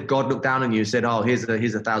not as if God looked down on you and said, oh, here's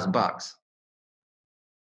 $1,000.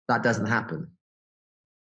 That doesn't happen.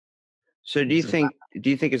 So do you think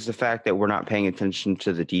it's the fact that we're not paying attention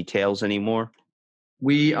to the details anymore?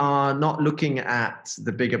 We are not looking at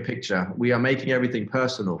the bigger picture. We are making everything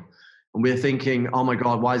personal. And we're thinking, oh my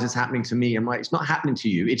God, why is this happening to me? I'm like, it's not happening to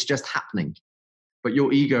you. It's just happening. But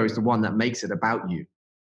your ego is the one that makes it about you.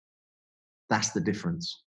 That's the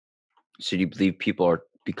difference. So do you believe people are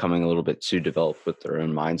becoming a little bit too developed with their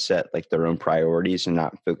own mindset, like their own priorities, and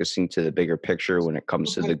not focusing to the bigger picture when it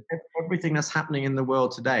comes to everything that's happening in the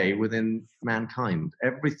world today within mankind?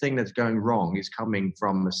 Everything that's going wrong is coming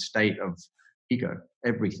from a state of ego.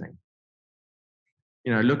 Everything.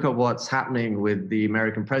 Look at what's happening with the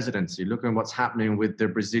American presidency. Look at what's happening with the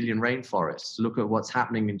Brazilian rainforests. Look at what's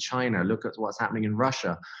happening in China. Look at what's happening in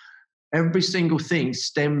Russia. Every single thing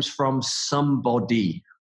stems from somebody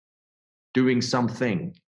doing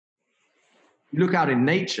something. You look out in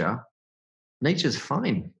nature, nature's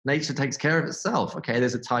fine. Nature takes care of itself. Okay,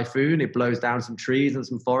 there's a typhoon, it blows down some trees and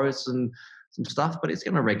some forests and some stuff, but it's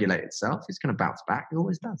going to regulate itself. It's going to bounce back. It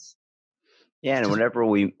always does. Yeah, and whenever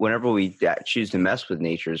we choose to mess with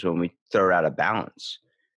nature is when we throw it out of balance.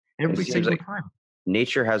 Every single time.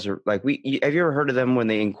 Nature has have you ever heard of them when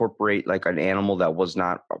they incorporate like an animal that was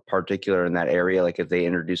not particular in that area? Like if they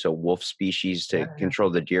introduce a wolf species to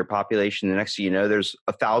control the deer population, the next thing you know, there's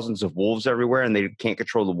thousands of wolves everywhere and they can't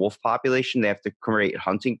control the wolf population. They have to create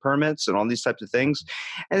hunting permits and all these types of things.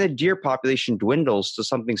 And the deer population dwindles to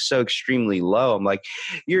something so extremely low. I'm like,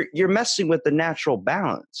 you're messing with the natural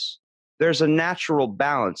balance. There's a natural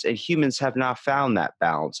balance, and humans have not found that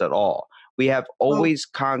balance at all. We have always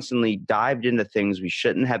constantly dived into things we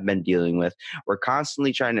shouldn't have been dealing with. We're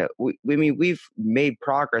constantly trying to, we've made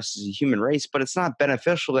progress as a human race, but it's not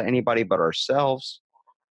beneficial to anybody but ourselves.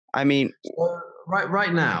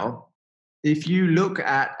 Right now, if you look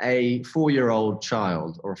at a 4-year-old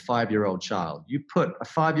child or a 5-year-old child, you put a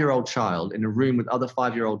 5-year-old child in a room with other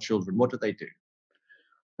 5-year-old children, what do?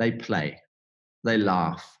 They play, they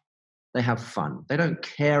laugh. They have fun. They don't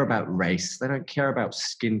care about race. They don't care about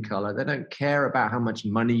skin color. They don't care about how much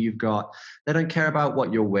money you've got. They don't care about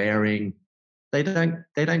what you're wearing. They don't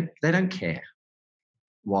care.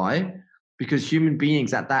 Why? Because human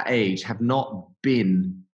beings at that age have not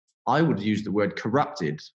been, I would use the word,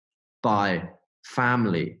 corrupted by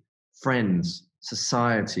family, friends,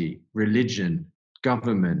 society, religion,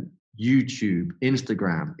 government, YouTube,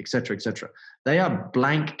 Instagram, etc., etc. They are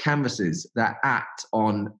blank canvases that act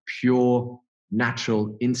on pure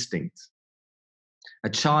natural instinct. A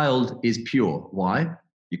child is pure. Why?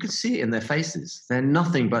 You can see it in their faces. They're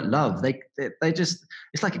nothing but love. They just,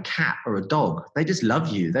 it's like a cat or a dog. They just love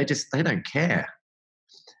you. They don't care.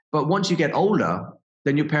 But once you get older,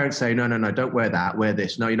 then your parents say, no, don't wear that, wear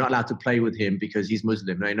this. No, you're not allowed to play with him because he's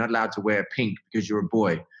Muslim. No, you're not allowed to wear pink because you're a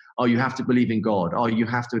boy. Oh, you have to believe in God. Oh, you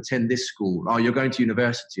have to attend this school. Oh, you're going to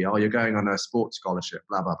university. Oh, you're going on a sports scholarship,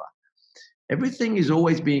 blah, blah, blah. Everything is you're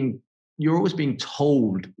always being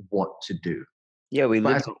told what to do. Yeah, we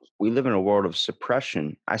live in a world of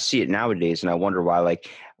suppression. I see it nowadays, and I wonder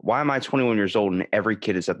why am I 21 years old and every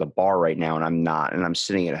kid is at the bar right now and I'm not, and I'm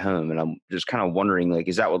sitting at home, and I'm just kind of wondering,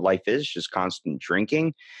 is that what life is? Just constant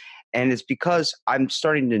drinking? And it's because I'm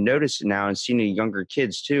starting to notice it now and seeing younger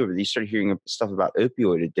kids too, where you start hearing stuff about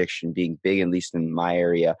opioid addiction being big, at least in my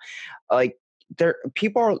area.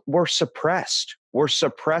 We're suppressed. We're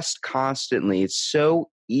suppressed constantly. It's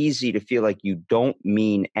so easy to feel like you don't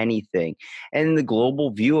mean anything. And in the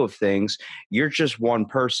global view of things, you're just one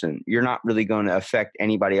person. You're not really going to affect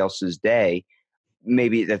anybody else's day.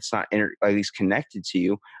 Maybe that's not at least connected to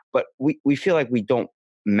you, but we feel like we don't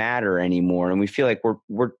matter anymore. And we feel like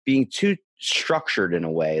we're being too structured in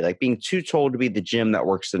a way, like being too told to be the gym that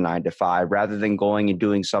works the 9 to 5 rather than going and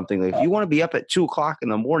doing something. Like if you want to be up at 2:00 in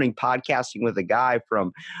the morning podcasting with a guy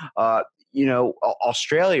from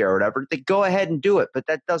Australia or whatever, then go ahead and do it. But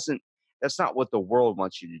that's not what the world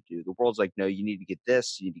wants you to do. The world's like, no, you need to get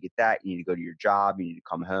this, you need to get that, you need to go to your job, you need to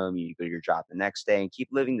come home, you need to go to your job the next day and keep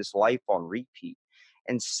living this life on repeat.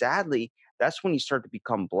 And sadly, that's when you start to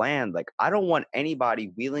become bland. Like, I don't want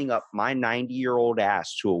anybody wheeling up my 90-year-old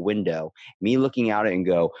ass to a window, me looking out it and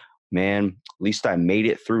go, man, at least I made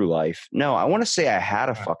it through life. No, I want to say I had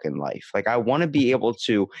a fucking life. Like, I want to be able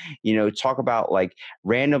to, talk about like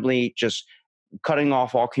randomly just cutting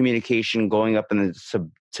off all communication, going up in the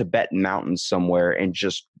Tibetan mountains somewhere and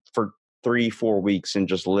just for 3-4 weeks and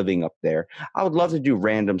just living up there. I would love to do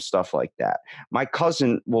random stuff like that. My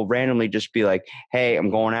cousin will randomly just be like, hey,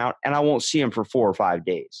 I'm going out, and I won't see him for 4 or 5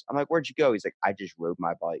 days. I'm like, where'd you go? He's like, I just rode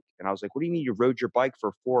my bike. And I was like, what do you mean you rode your bike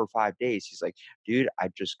for 4 or 5 days? He's like, dude, I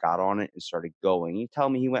just got on it and started going. You tell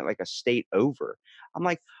me he went like a state over. I'm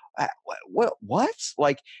like, what?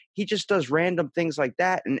 Like, he just does random things like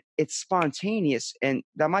that, and it's spontaneous, and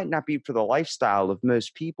that might not be for the lifestyle of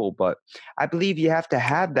most people, but I believe you have to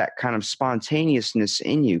have that kind of spontaneousness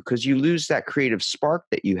in you, because you lose that creative spark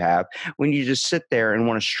that you have when you just sit there and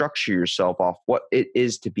want to structure yourself off what it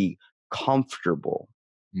is to be comfortable.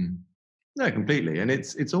 No, completely. And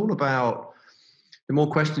it's all about the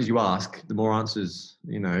more questions you ask, the more answers,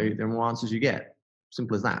 the more answers you get.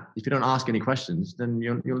 Simple as that. If you don't ask any questions, then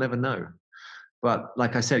you'll never know. But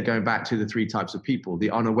like I said, going back to the 3 types of people, the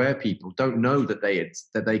unaware people don't know that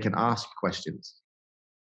they can ask questions.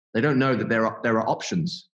 They don't know that there are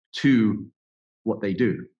options to what they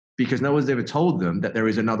do, because no one's ever told them that there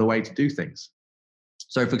is another way to do things.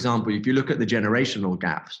 So, for example, if you look at the generational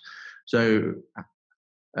gaps, so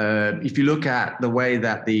if you look at the way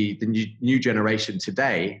that the new generation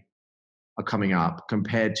today are coming up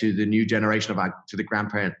compared to the new generation of our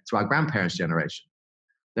grandparents' generation,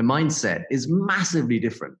 the mindset is massively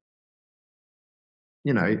different.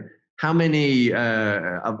 How many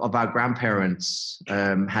of our grandparents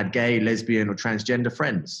had gay, lesbian, or transgender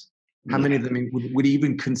friends? How many of them would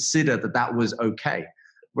even consider that was okay?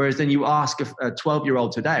 Whereas then you ask a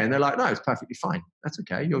 12-year-old today, and they're like, no, it's perfectly fine. That's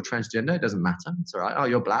okay. You're transgender. It doesn't matter. It's all right. Oh,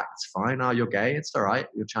 you're black. It's fine. Oh, you're gay. It's all right.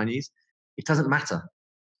 You're Chinese. It doesn't matter.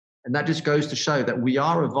 And that just goes to show that we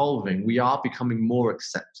are evolving. We are becoming more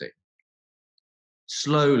accepting.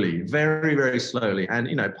 Slowly, very, very slowly. And,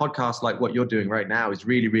 podcasts like what you're doing right now is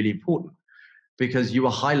really, really important, because you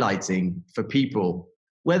are highlighting for people,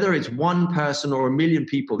 whether it's one person or 1 million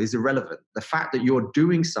people is irrelevant. The fact that you're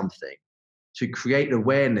doing something to create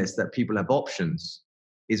awareness that people have options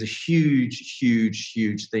is a huge, huge,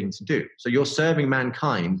 huge thing to do. So you're serving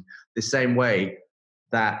mankind the same way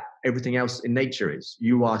that everything else in nature is.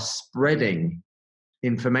 You are spreading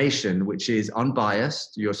information which is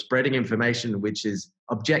unbiased. You're spreading information which is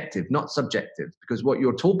objective, not subjective, because what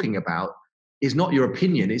you're talking about is not your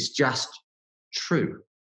opinion, it's just true.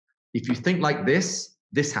 If you think like this,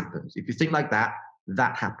 this happens. If you think like that,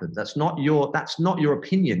 that happens. That's not your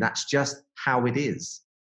opinion, that's just how it is.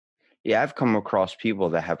 Yeah, I've come across people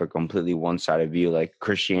that have a completely one-sided view, like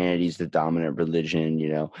Christianity is the dominant religion,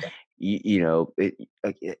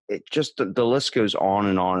 it just, the list goes on,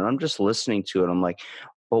 and I'm just listening to it. I'm like,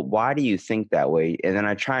 but why do you think that way? And then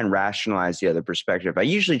I try and rationalize the other perspective. I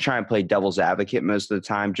usually try and play devil's advocate most of the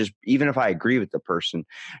time, just even if I agree with the person,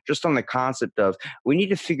 just on the concept of we need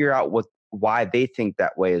to figure out why they think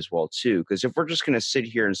that way as well too. Because if we're just going to sit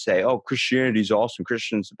here and say, oh, Christianity's awesome,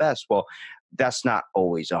 Christian's the best, well, that's not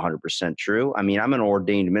always 100% true. I mean, I'm an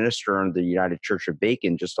ordained minister in the United Church of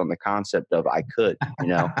Bacon, just on the concept of I could,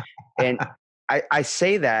 and I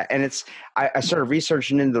say that, and I started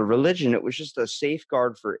researching into the religion. It was just a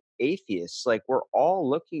safeguard for atheists. Like, we're all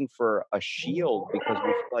looking for a shield because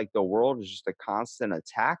we feel like the world is just a constant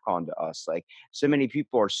attack onto us. Like, so many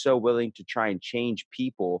people are so willing to try and change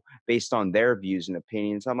people based on their views and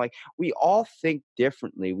opinions. I'm like, we all think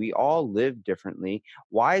differently. We all live differently.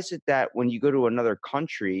 Why is it that when you go to another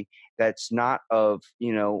country that's not of,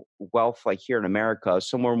 wealth, like here in America,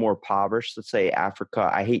 somewhere more impoverished, let's say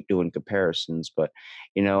Africa, I hate doing comparisons, but,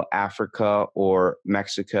 Africa or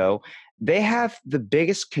Mexico, they have the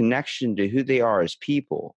biggest connection to who they are as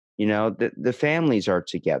people. The families are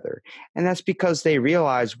together, and that's because they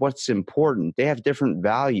realize what's important. They have different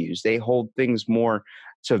values. They hold things more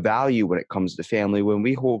to value when it comes to family, when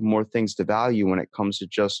we hold more things to value when it comes to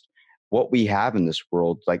just what we have in this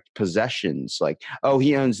world, like possessions, like, oh,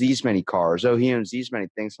 he owns these many cars. Oh, he owns these many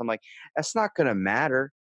things. I'm like, that's not going to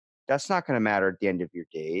matter. That's not going to matter at the end of your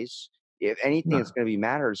days. If anything No. that's going to be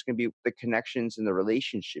matter, it's going to be the connections and the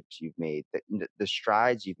relationships you've made, the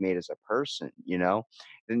strides you've made as a person, you know.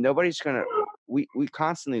 And nobody's going to, we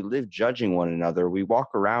constantly live judging one another. We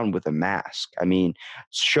walk around with a mask. I mean,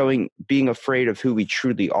 being afraid of who we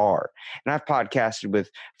truly are. And I've podcasted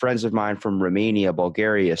with friends of mine from Romania,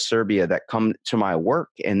 Bulgaria, Serbia that come to my work,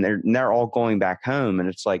 and they're all going back home. And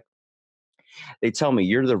it's like, they tell me,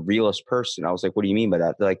 you're the realest person. I was like, what do you mean by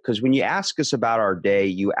that? They're like, because when you ask us about our day,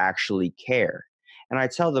 you actually care. And I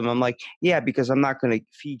tell them, I'm like, yeah, because I'm not going to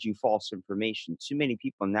feed you false information. Too many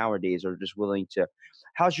people nowadays are just willing to,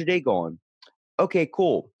 how's your day going? Okay,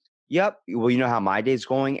 cool. Yep. Well, you know how my day's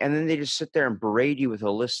going. And then they just sit there and berate you with a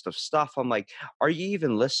list of stuff. I'm like, are you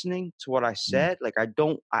even listening to what I said? Like, I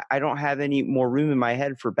don't have any more room in my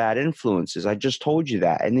head for bad influences. I just told you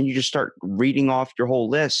that. And then you just start reading off your whole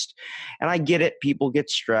list. And I get it. People get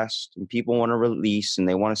stressed and people want to release and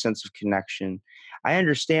they want a sense of connection. I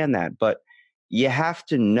understand that. But you have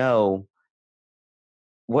to know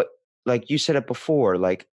what, like you said it before,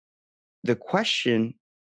 like the question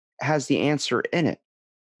has the answer in it.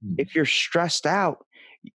 If you're stressed out,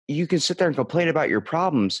 you can sit there and complain about your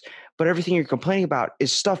problems, but everything you're complaining about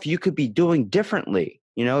is stuff you could be doing differently.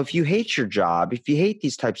 You know, if you hate your job, if you hate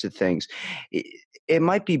these types of things, it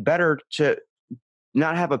might be better to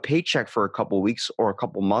not have a paycheck for a couple of weeks or a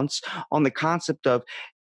couple months on the concept of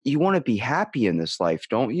you want to be happy in this life,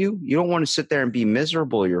 don't you? You don't want to sit there and be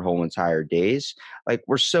miserable your whole entire days. Like,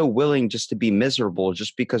 we're so willing just to be miserable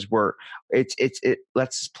just because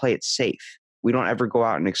let's play it safe. We don't ever go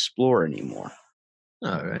out and explore anymore.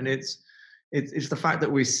 No, and it's the fact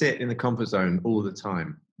that we sit in the comfort zone all the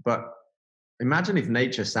time. But imagine if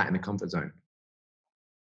nature sat in the comfort zone.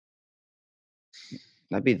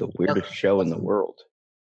 That'd be the weirdest show in the world.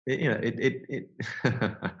 That'd be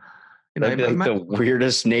like the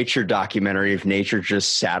weirdest nature documentary if nature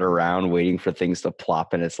just sat around waiting for things to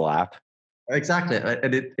plop in its lap. Exactly,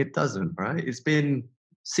 and it doesn't, right? It's been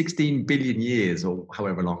 16 billion years or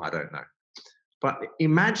however long, I don't know. But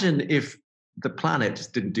imagine if the planet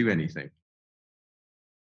just didn't do anything.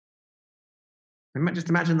 Just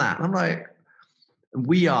imagine that. I'm like,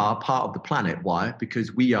 we are part of the planet. Why?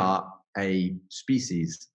 Because we are a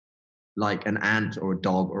species, like an ant or a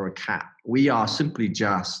dog or a cat. We are simply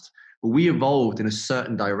we evolved in a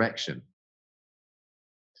certain direction.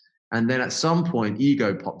 And then at some point,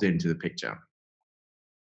 ego popped into the picture.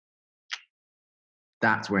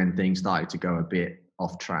 That's when things started to go a bit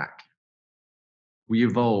off track. We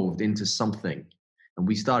evolved into something and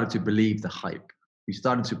we started to believe the hype. We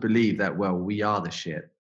started to believe that, well, we are the shit.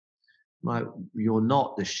 Like, you're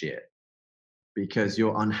not the shit because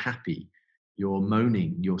you're unhappy, you're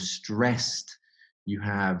moaning, you're stressed, you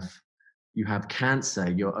have cancer,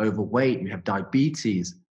 you're overweight, you have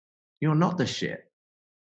diabetes. You're not the shit.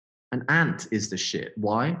 An ant is the shit.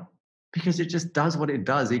 Why? Because it just does what it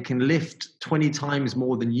does. It can lift 20 times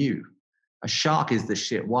more than you. A shark is the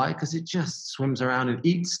shit. Why? Because it just swims around and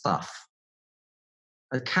eats stuff.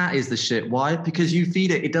 A cat is the shit. Why? Because you feed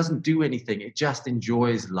it. It doesn't do anything. It just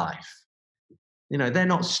enjoys life. They're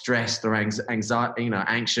not stressed or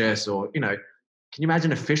anxious or, can you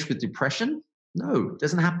imagine a fish with depression? No, it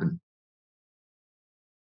doesn't happen.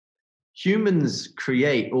 Humans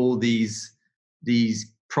create all these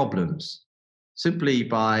problems simply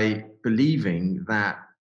by believing that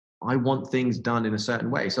I want things done in a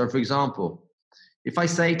certain way. So, for example, if I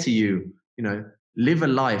say to you, live a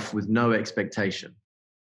life with no expectation,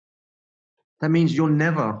 that means you'll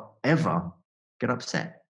never, ever get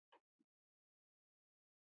upset.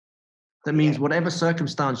 That means whatever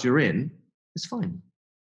circumstance you're in, it's fine.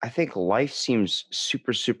 I think life seems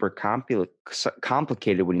super, super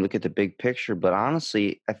complicated when you look at the big picture. But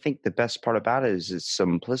honestly, I think the best part about it is its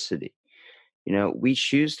simplicity. We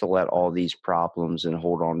choose to let all these problems and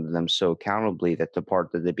hold on to them so accountably that the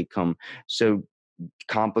part that they become so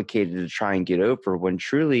complicated to try and get over, when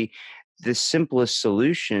truly the simplest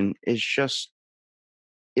solution is just,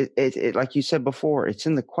 it like you said before, it's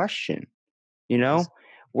in the question.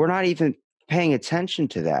 We're not even paying attention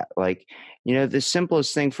to that. Like, the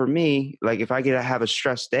simplest thing for me, like if I get to have a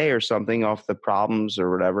stressed day or something off the problems or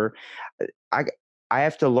whatever, I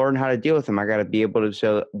have to learn how to deal with them. I got to be able to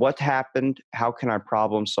say what happened. How can I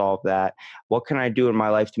problem solve that? What can I do in my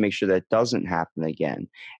life to make sure that doesn't happen again?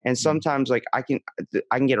 And sometimes, like I can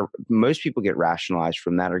get most people get rationalized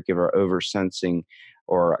from that or give an oversensing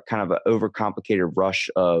or kind of an overcomplicated rush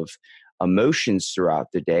of emotions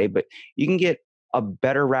throughout the day, but you can get a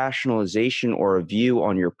better rationalization or a view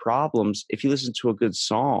on your problems if you listen to a good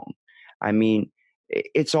song. I mean,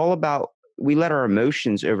 it's all about, we let our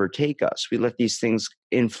emotions overtake us. We let these things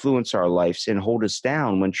influence our lives and hold us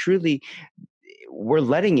down when truly we're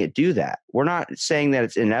letting it do that. We're not saying that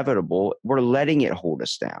it's inevitable. We're letting it hold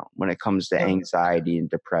us down when it comes to anxiety and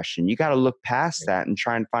depression. You got to look past that and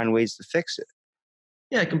try and find ways to fix it.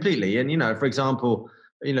 Yeah, completely. And, you know, for example,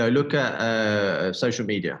 you know, look at social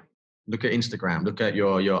media, look at Instagram, look at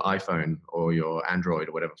your iPhone or your Android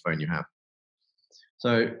or whatever phone you have.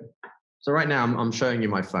 So right now I'm showing you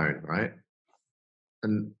my phone, right?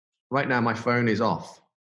 And right now my phone is off.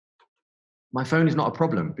 My phone is not a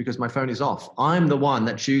problem because my phone is off. I'm the one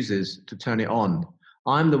that chooses to turn it on.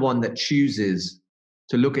 I'm the one that chooses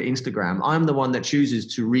to look at Instagram. I'm the one that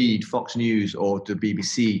chooses to read Fox News or the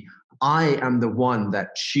BBC. I am the one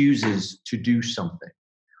that chooses to do something.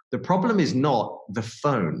 The problem is not the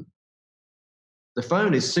phone. The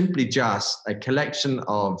phone is simply just a collection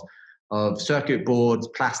of circuit boards,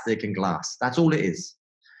 plastic, and glass. That's all it is.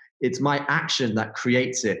 It's my action that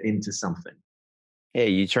creates it into something. Yeah,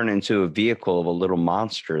 you turn into a vehicle of a little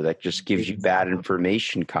monster that just gives you bad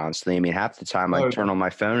information constantly. I mean, half the time I turn on my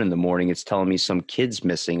phone in the morning, it's telling me some kid's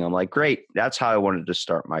missing. I'm like, great, that's how I wanted to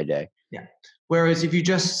start my day. Yeah. Whereas if you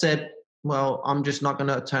just said, well, I'm just not going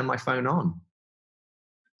to turn my phone on.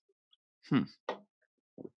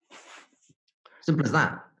 Simple as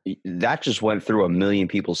that. That just went through a million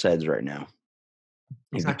people's heads right now.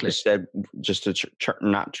 Exactly. Just said just to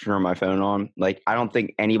not turn my phone on. Like, I don't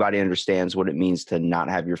think anybody understands what it means to not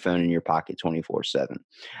have your phone in your pocket 24/7.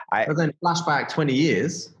 But then flashback 20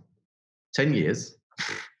 years, 10 years,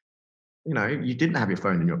 you know, you didn't have your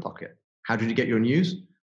phone in your pocket. How did you get your news?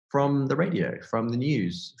 From the radio, from the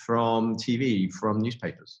news, from TV, from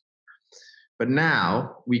newspapers. But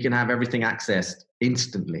now we can have everything accessed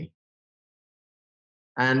instantly.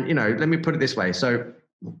 And, you know, let me put it this way. So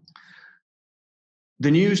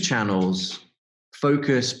the news channels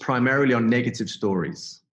focus primarily on negative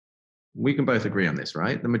stories. We can both agree on this,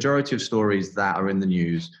 right? The majority of stories that are in the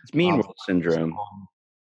news, it's mean world syndrome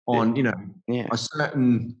on you know, a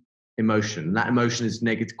certain emotion. That emotion is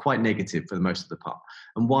negative, quite negative for the most of the part.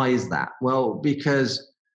 And why is that? Well,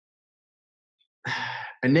 because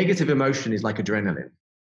a negative emotion is like adrenaline.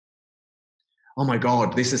 Oh my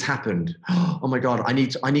God, this has happened. Oh my God, I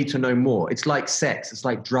need to know more. It's like sex, it's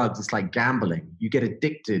like drugs, it's like gambling. You get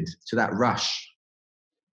addicted to that rush.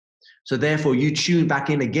 So therefore you tune back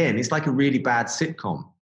in again. It's like a really bad sitcom.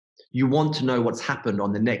 You want to know what's happened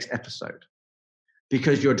on the next episode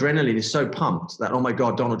because your adrenaline is so pumped that, oh my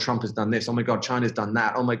God, Donald Trump has done this. Oh my God, China's done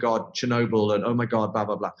that. Oh my God, Chernobyl, and oh my God, blah,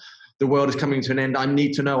 blah, blah. The world is coming to an end. I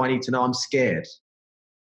need to know, I'm scared.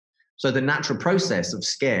 So the natural process of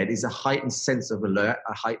scared is a heightened sense of alert,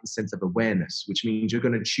 a heightened sense of awareness, which means you're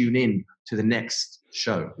going to tune in to the next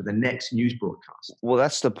show, to the next news broadcast. Well,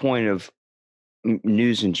 that's the point of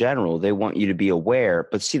news in general. They want you to be aware.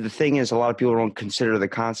 But see, the thing is, a lot of people don't consider the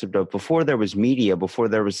concept of before there was media, before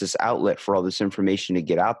there was this outlet for all this information to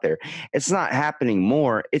get out there. It's not happening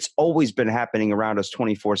more. It's always been happening around us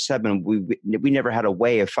 24/7. We never had a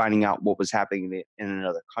way of finding out what was happening in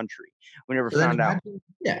another country. We never found out.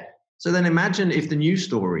 Yeah. So then imagine if the news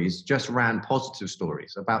stories just ran positive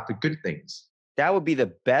stories about the good things. That would be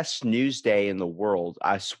the best news day in the world.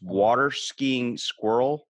 A water skiing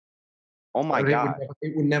squirrel. Oh my God.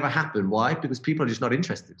 It would never happen. Why? Because people are just not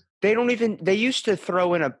interested. They used to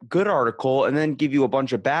throw in a good article and then give you a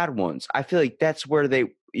bunch of bad ones. I feel like that's where they,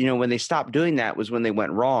 you know, when they stopped doing that was when they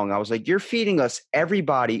went wrong. I was like, you're feeding us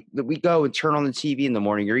everybody that we go and turn on the TV in the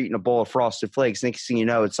morning. You're eating a bowl of Frosted Flakes. Next thing you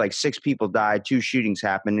know, it's like 6 people died, 2 shootings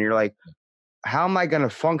happened. And you're like, how am I going to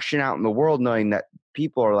function out in the world knowing that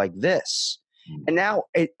people are like this? And now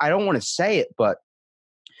I don't want to say it, but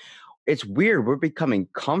it's weird. We're becoming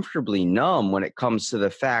comfortably numb when it comes to the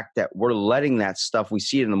fact that we're letting that stuff, we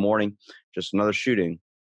see it in the morning, just another shooting,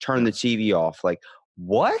 turn the TV off. Like,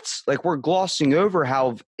 what? Like, we're glossing over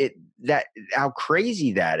how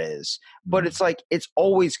crazy that is. But it's like, it's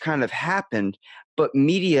always kind of happened. But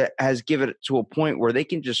media has given it to a point where they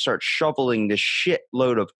can just start shoveling this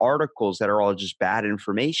shitload of articles that are all just bad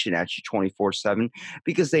information at you 24/7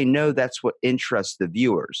 because they know that's what interests the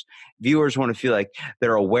viewers. Viewers want to feel like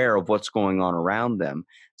they're aware of what's going on around them.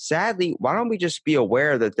 Sadly, why don't we just be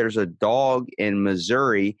aware that there's a dog in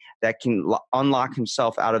Missouri that can unlock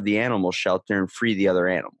himself out of the animal shelter and free the other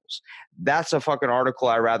animals? That's a fucking article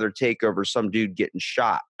I'd rather take over some dude getting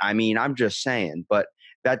shot. I mean, I'm just saying, but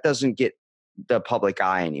that doesn't get the public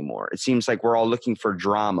eye anymore. It seems like we're all looking for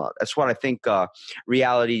drama. That's what I think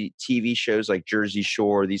reality TV shows like Jersey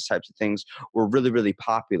Shore, these types of things were really, really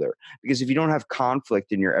popular. Because if you don't have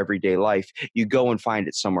conflict in your everyday life, you go and find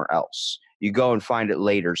it somewhere else. You go and find it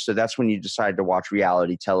later. So that's when you decide to watch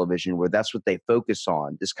reality television, where that's what they focus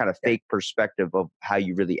on, this kind of fake perspective of how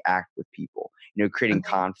you really act with people, creating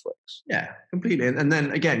conflicts. Yeah, completely. And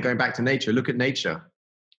then again, going back to nature, look at nature.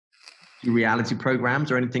 Do reality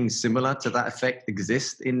programs or anything similar to that effect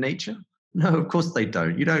exist in nature? No, of course they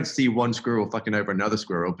don't. You don't see one squirrel fucking over another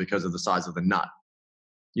squirrel because of the size of the nut.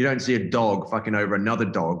 You don't see a dog fucking over another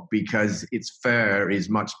dog because its fur is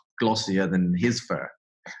much glossier than his fur.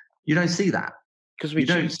 You don't see that. Because we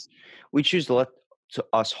choose to let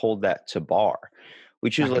us hold that to bar.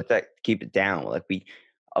 We choose to let that keep it down. Like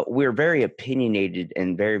we're very opinionated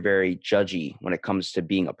and very, very judgy when it comes to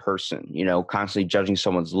being a person, constantly judging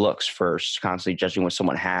someone's looks first, constantly judging what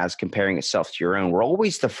someone has, comparing itself to your own. We're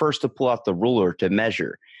always the first to pull out the ruler to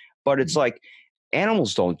measure. But it's like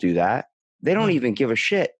animals don't do that. They don't even give a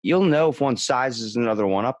shit. You'll know if one sizes another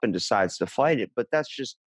one up and decides to fight it, but that's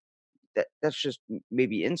just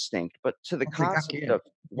maybe instinct. But to the concept of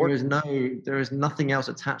there is nothing else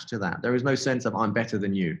attached to that. There is no sense of I'm better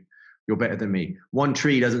than you. You're better than me. One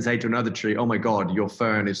tree doesn't say to another tree, oh my God, your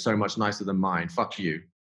fern is so much nicer than mine. Fuck you.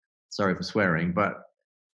 Sorry for swearing, but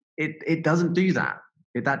it doesn't do that.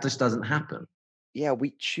 That just doesn't happen. Yeah,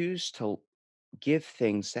 we choose to give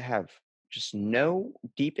things that have just no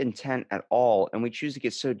deep intent at all. And we choose to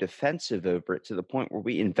get so defensive over it to the point where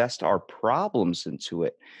we invest our problems into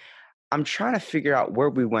it. I'm trying to figure out where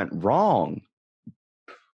we went wrong.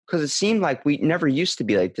 Because it seemed like we never used to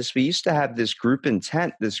be like this. We used to have this group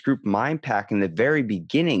intent, this group mind pack in the very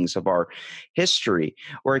beginnings of our history,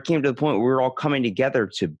 where it came to the point where we were all coming together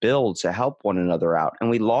to build, to help one another out. And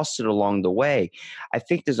we lost it along the way. I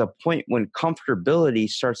think there's a point when comfortability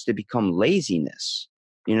starts to become laziness,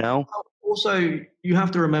 Also, you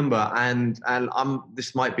have to remember, and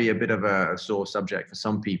this might be a bit of a sore subject for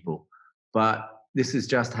some people, but this is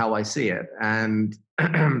just how I see it. And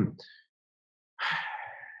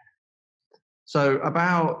so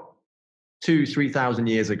about 2,000-3,000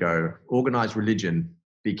 years ago, organized religion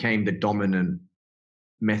became the dominant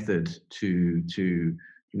method to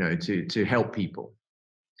help people.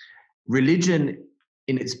 Religion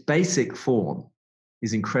in its basic form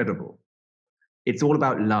is incredible. It's all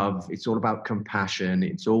about love. It's all about compassion.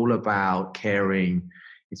 It's all about caring.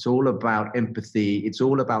 It's all about empathy. It's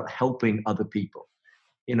all about helping other people.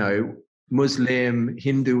 Muslim,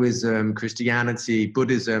 Hinduism, Christianity,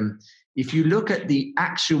 Buddhism, if you look at the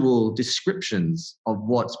actual descriptions of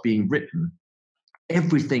what's being written,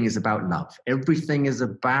 everything is about love. Everything is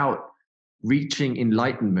about reaching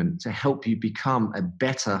enlightenment to help you become a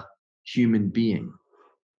better human being.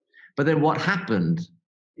 But then what happened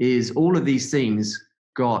is all of these things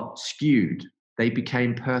got skewed. They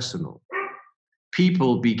became personal.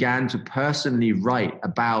 People began to personally write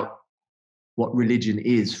about what religion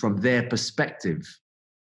is from their perspective.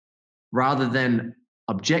 Rather than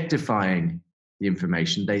objectifying the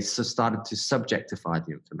information, they started to subjectify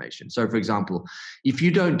the information. So, for example, if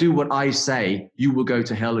you don't do what I say, you will go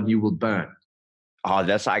to hell and you will burn. Oh,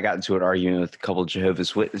 I got into an argument with a couple of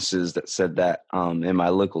Jehovah's Witnesses that said that in my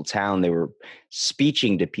local town, they were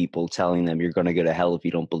speeching to people, telling them you're going to go to hell if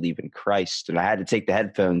you don't believe in Christ. And I had to take the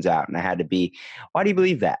headphones out and I had to be, why do you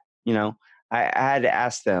believe that? I had to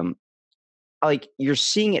ask them, like, you're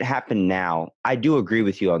seeing it happen now. I do agree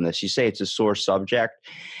with you on this. You say it's a sore subject.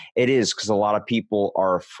 It is, because a lot of people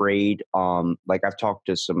are afraid. Like I've talked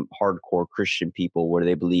to some hardcore Christian people where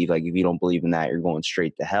they believe, like, if you don't believe in that, you're going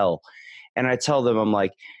straight to hell. And I tell them, I'm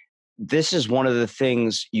like, this is one of the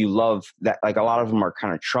things you love, that like a lot of them are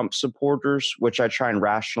kind of Trump supporters, which I try and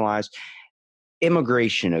rationalize.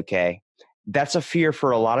 Immigration, okay? That's a fear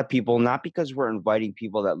for a lot of people, not because we're inviting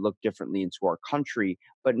people that look differently into our country,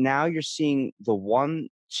 but now you're seeing the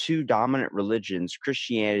two dominant religions,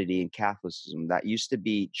 Christianity and Catholicism, that used to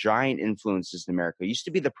be giant influences in America, used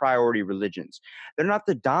to be the priority religions. They're not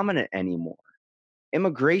the dominant anymore.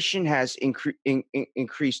 Immigration has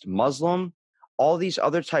increased Muslim, all these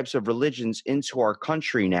other types of religions into our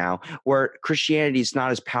country now, where Christianity is not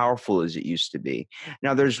as powerful as it used to be.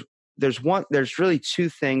 Now, there's really two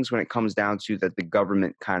things when it comes down to that the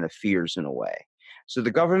government kind of fears in a way. So the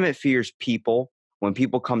government fears people when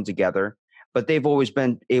people come together, but they've always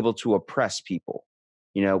been able to oppress people.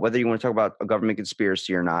 Whether you want to talk about a government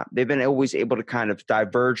conspiracy or not, they've been always able to kind of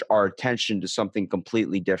diverge our attention to something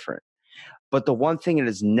completely different. But the one thing it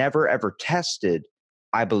has never, ever tested,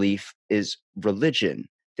 I believe, is religion.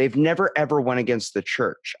 They've never, ever went against the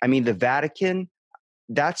church. I mean, the Vatican,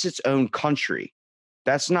 that's its own country.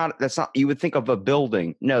 That's not, you would think of a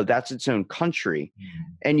building. No, that's its own country.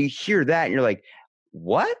 And you hear that and you're like,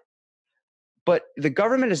 what? But the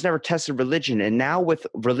government has never tested religion. And now with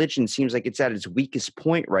religion, seems like it's at its weakest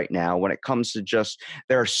point right now when it comes to just,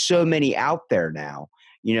 there are so many out there now.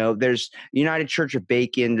 You know, there's United Church of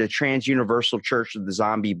Bacon, the Trans Universal Church of the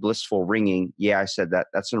Zombie Blissful Ringing. Yeah, I said that.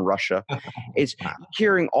 That's in Russia. It's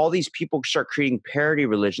hearing all these people start creating parody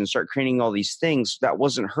religion, start creating all these things that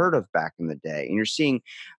wasn't heard of back in the day. And you're seeing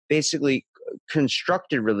basically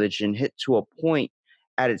constructed religion hit to a point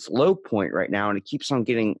at its low point right now, and it keeps on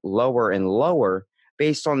getting lower and lower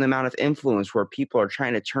based on the amount of influence where people are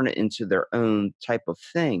trying to turn it into their own type of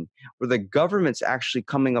thing, where the government's actually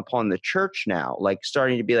coming upon the church now, like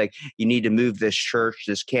starting to be like, you need to move this church,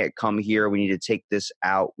 this can't come here, we need to take this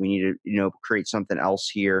out, we need to, you know, create something else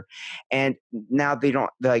here. And now they don't,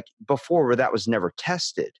 like before where that was never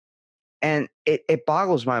tested. And it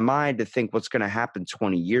boggles my mind to think what's going to happen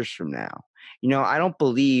 20 years from now. You know, I don't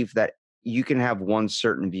believe that you can have one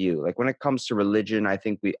certain view. Like when it comes to religion, I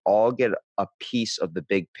think we all get a piece of the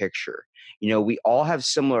big picture. You know, we all have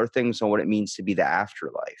similar things on what it means to be the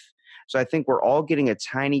afterlife. So I think we're all getting a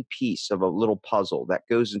tiny piece of a little puzzle that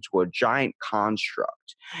goes into a giant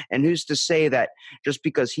construct. And who's to say that just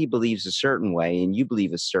because he believes a certain way and you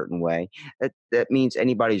believe a certain way, that means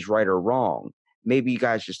anybody's right or wrong? Maybe you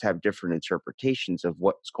guys just have different interpretations of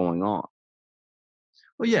what's going on.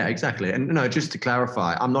 Well, yeah, exactly. And no, just to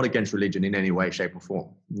clarify, I'm not against religion in any way, shape, or form.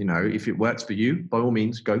 You know, if it works for you, by all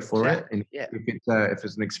means, go for it. And if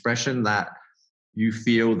it's an expression that you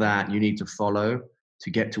feel that you need to follow to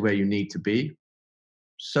get to where you need to be,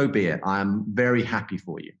 so be it. I'm very happy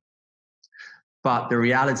for you. But the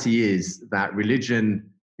reality is that religion,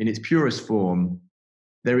 in its purest form,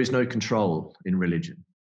 there is no control in religion.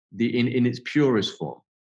 In its purest form,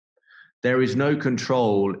 there is no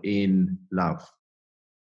control in love.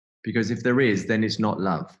 Because if there is, then it's not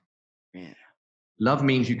love. Yeah. Love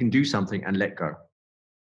means you can do something and let go.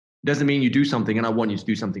 It doesn't mean you do something and I want you to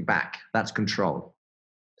do something back. That's control.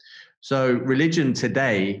 So religion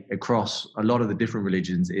today, across a lot of the different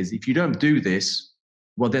religions, is if you don't do this,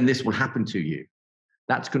 well, then this will happen to you.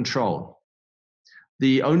 That's control.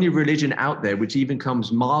 The only religion out there which even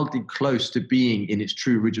comes mildly close to being in its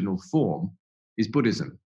true original form is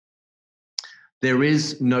Buddhism. There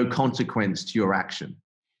is no consequence to your action.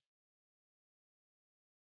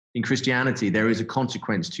 In Christianity, there is a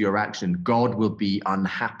consequence to your action. God will be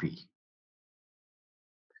unhappy.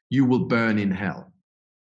 You will burn in hell.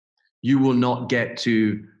 You will not get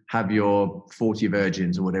to have your 40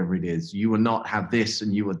 virgins or whatever it is. You will not have this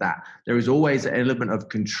and you will that. There is always an element of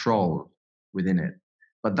control within it.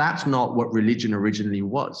 But that's not what religion originally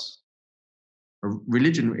was.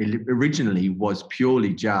 Religion originally was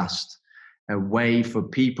purely just a way for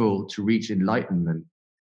people to reach enlightenment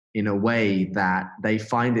in a way that they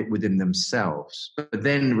find it within themselves. But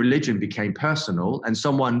then religion became personal and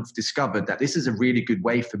someone discovered that this is a really good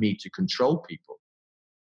way for me to control people.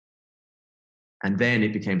 And then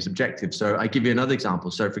it became subjective. So I give you another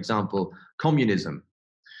example. So for example, communism.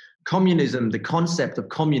 Communism, the concept of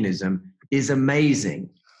communism is amazing.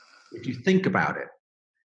 If you think about it,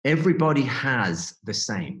 everybody has the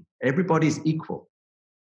same. Everybody's equal.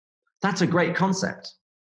 That's a great concept.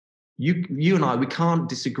 You and I, we can't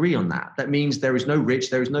disagree on that. That means there is no rich,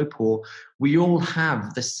 there is no poor. We all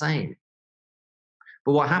have the same.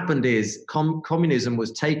 But what happened is communism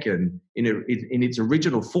was taken in its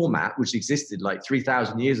original format, which existed like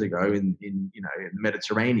 3,000 years ago in the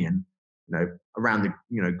Mediterranean, around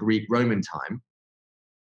the Greek Roman time,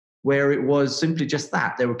 where it was simply just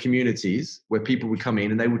that. There were communities where people would come in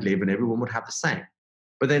and they would live and everyone would have the same.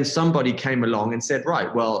 But then somebody came along and said,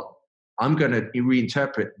 right, well, I'm going to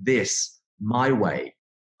reinterpret this my way.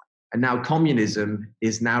 And now communism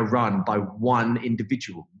is now run by one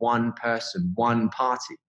individual, one person, one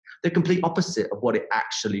party. The complete opposite of what it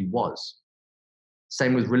actually was.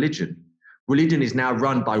 Same with religion. Religion is now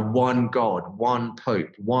run by one God, one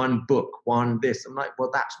pope, one book, one this. I'm like,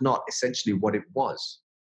 well, that's not essentially what it was.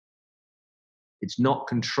 It's not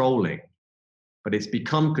controlling, but it's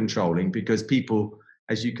become controlling because people,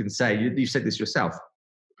 as you can say, you said this yourself,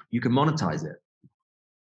 you can monetize it.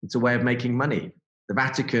 It's a way of making money. The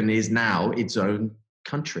Vatican is now its own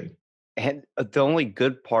country. And the only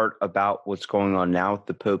good part about what's going on now with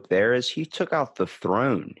the Pope there is he took out the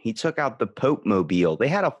throne. He took out the Pope Mobile. They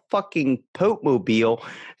had a fucking Pope Mobile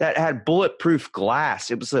that had bulletproof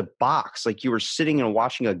glass. It was a box, like you were sitting and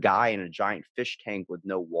watching a guy in a giant fish tank with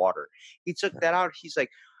no water. He took that out. He's like,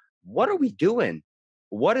 what are we doing?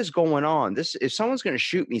 what is going on? If someone's going to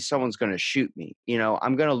shoot me, someone's going to shoot me.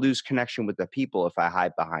 I'm going to lose connection with the people if I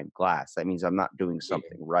hide behind glass. That means I'm not doing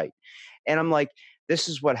something right. And I'm like, this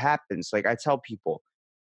is what happens. Like I tell people,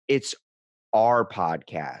 it's our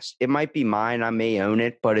podcast. It might be mine. I may own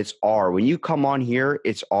it, but it's our. When you come on here,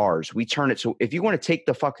 it's ours. We turn it. So if you want to take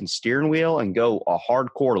the fucking steering wheel and go a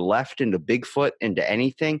hardcore left into Bigfoot, into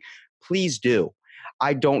anything, please do.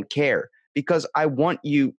 I don't care, because I want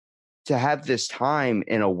you to have this time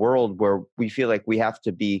in a world where we feel like we have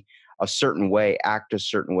to be a certain way, act a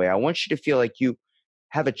certain way. I want you to feel like you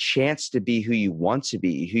have a chance to be who you want to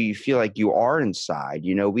be, who you feel like you are inside.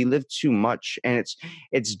 We live too much, and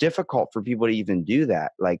it's difficult for people to even do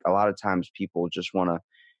that. Like a lot of times people just want to,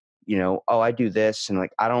 oh, I do this, and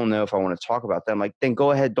like, I don't know if I want to talk about them. Like, then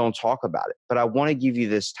go ahead, don't talk about it. But I want to give you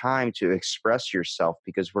this time to express yourself,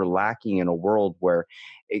 because we're lacking in a world where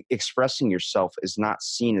expressing yourself is not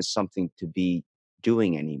seen as something to be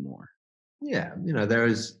doing anymore. Yeah. There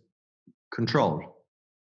is control.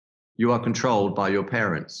 You are controlled by your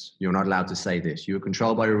parents. You're not allowed to say this. You are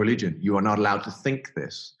controlled by your religion. You are not allowed to think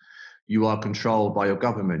this. You are controlled by your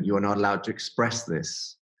government. You are not allowed to express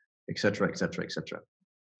this, etc., etc., etc.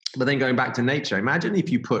 But then going back to nature, imagine if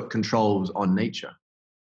you put controls on nature.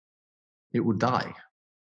 It would die.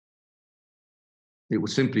 It will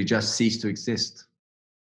simply just cease to exist.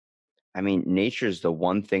 I mean, nature is the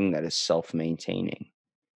one thing that is self-maintaining.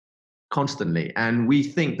 Constantly. And we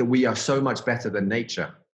think that we are so much better than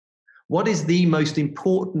nature. What is the most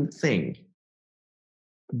important thing?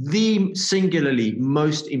 The singularly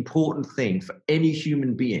most important thing for any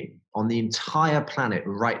human being on the entire planet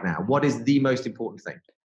right now? What is the most important thing?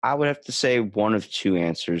 I would have to say one of two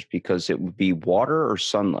answers, because it would be water or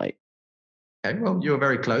sunlight. Okay, well, you're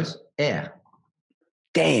very close. Air.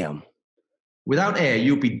 Damn. Without air,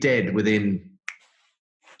 you'll be dead within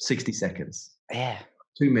 60 seconds. Yeah.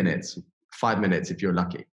 2 minutes, 5 minutes if you're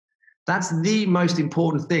lucky. That's the most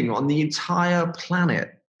important thing on the entire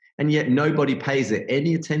planet. And yet nobody pays it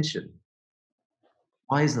any attention.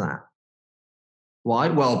 Why is that? Why?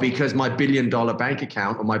 Well, because my $1 billion bank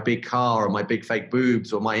account, or my big car, or my big fake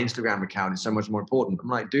boobs, or my Instagram account is so much more important. I'm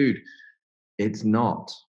like, dude, it's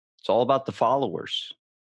not. It's all about the followers.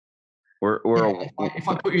 If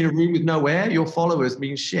I put you in a room with no air, your followers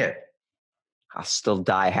mean shit. I'll still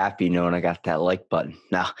die happy knowing I got that like button.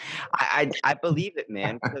 No, I believe it,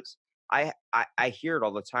 man, because I hear it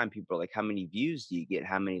all the time. People are like, how many views do you get?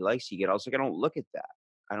 How many likes do you get? I was like, I don't look at that.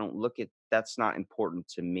 I don't look at, that's not important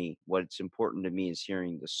to me. What's important to me is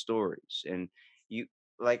hearing the stories. And you,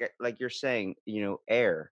 like you're saying,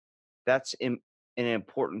 air, that's an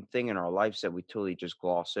important thing in our lives that we totally just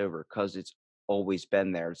gloss over, because it's always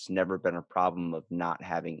been there. It's never been a problem of not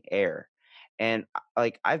having air. And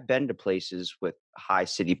like, I've been to places with high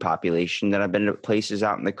city population, then I've been to places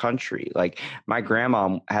out in the country. Like my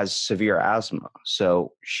grandma has severe asthma,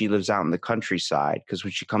 so she lives out in the countryside, because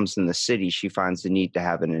when she comes in the city, she finds the need to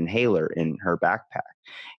have an inhaler in her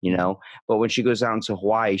backpack, but when she goes out into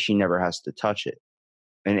Hawaii, she never has to touch it.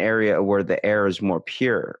 An area where the air is more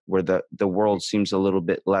pure, where the world seems a little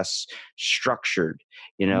bit less structured,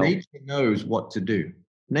 Nature knows what to do.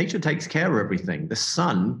 Nature takes care of everything. The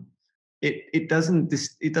sun, it doesn't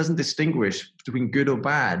distinguish between good or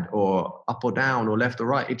bad, or up or down, or left or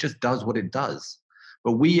right. It just does what it does.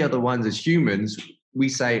 But we are the ones as humans, we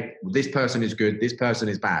say, this person is good, this person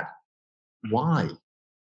is bad. Why?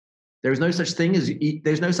 There's no such thing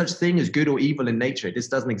as good or evil in nature. It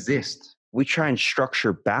just doesn't exist. We try and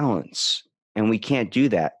structure balance, and we can't do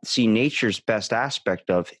that. See, nature's best aspect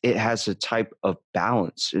of it has a type of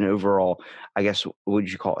balance, and overall, I guess, what would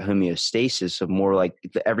you call it, homeostasis, of more like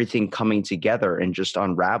everything coming together and just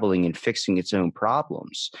unraveling and fixing its own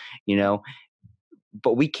problems,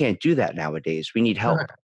 but we can't do that nowadays. We need help.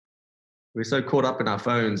 We're so caught up in our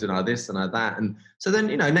phones and our this and our that. And so then,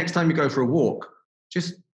 next time you go for a walk,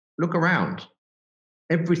 just look around.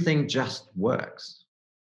 Everything just works.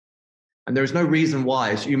 And there is no reason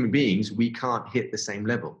why, as human beings, we can't hit the same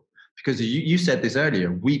level. Because you said this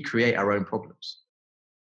earlier, we create our own problems.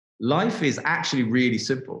 Life is actually really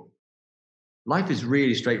simple. Life is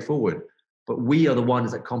really straightforward, but we are the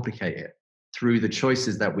ones that complicate it through the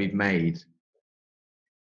choices that we've made.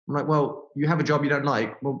 I'm like, well, you have a job you don't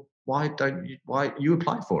like. Well, why you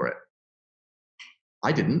apply for it?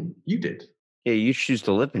 I didn't, you did. Yeah, you choose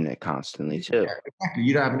to live in it constantly too. Yeah, exactly.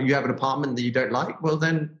 You have an apartment that you don't like. Well,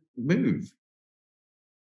 then move.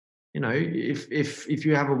 If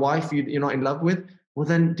you have a wife you're not in love with, well,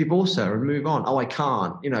 then divorce her and move on. Oh, I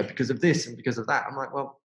can't, because of this and because of that. I'm like,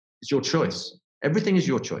 well, it's your choice. Everything is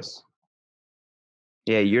your choice.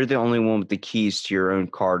 Yeah, you're the only one with the keys to your own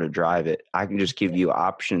car to drive it. I can just give you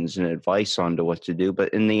options and advice on to what to do,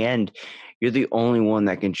 but in the end, you're the only one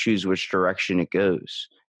that can choose which direction it goes.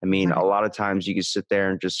 I mean, a Exactly. lot of times you can sit there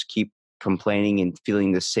and just keep complaining and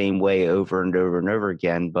feeling the same way over and over and over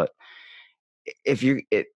again, but if you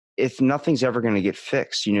if nothing's ever going to get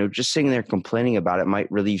fixed, just sitting there complaining about it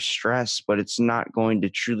might relieve stress, but it's not going to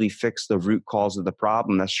truly fix the root cause of the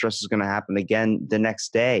problem. That stress is going to happen again the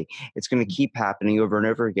next day. It's going to keep happening over and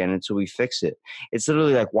over again until we fix it. It's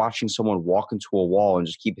literally like watching someone walk into a wall and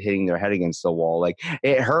just keep hitting their head against the wall. Like,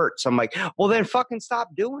 it hurts. I'm like, well, then fucking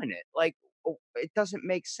stop doing it. Like, it doesn't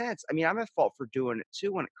make sense. I mean, I'm at fault for doing it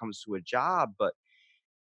too when it comes to a job, but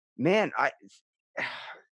man,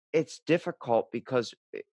 it's difficult because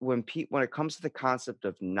when it comes to the concept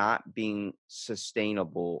of not being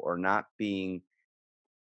sustainable or not being,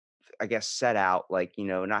 I guess, set out, like,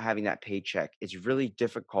 not having that paycheck, it's really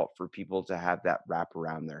difficult for people to have that wrap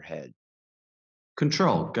around their head.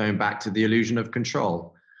 Control, going back to the illusion of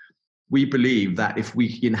control. We believe that if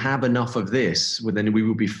we can have enough of this, well, then we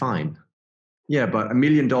will be fine. Yeah, but $1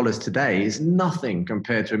 million today is nothing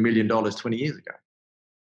compared to $1 million 20 years ago.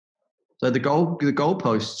 So the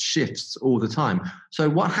goalpost shifts all the time. So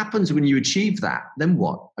what happens when you achieve that? Then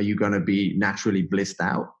what? Are you going to be naturally blissed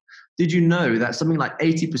out? Did you know that something like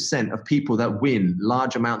 80% of people that win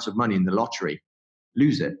large amounts of money in the lottery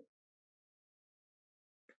lose it?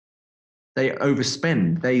 They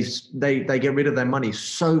overspend. They get rid of their money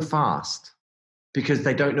so fast because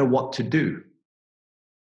they don't know what to do.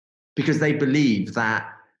 Because they believe that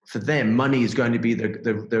for them, money is going to be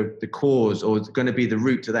the cause, or it's going to be the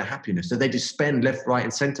root to their happiness. So they just spend left, right,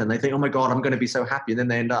 and center, and they think, oh my God, I'm going to be so happy. And then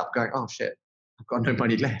they end up going, oh shit, I've got no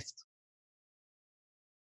money left.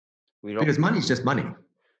 Because money is just money.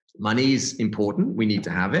 Money is important. We need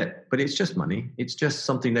to have it, but it's just money. It's just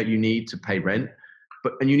something that you need to pay rent,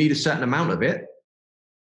 and you need a certain amount of it,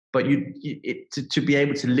 but to be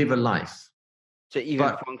able to live a life. To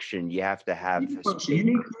even function, you have to have this. You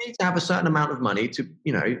need to have a certain amount of money to,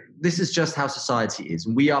 this is just how society is.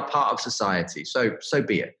 And we are part of society. So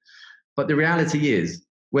be it. But the reality is,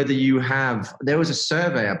 there was a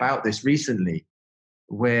survey about this recently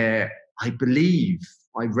where I believe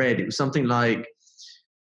I read it was something like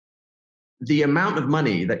the amount of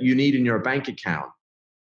money that you need in your bank account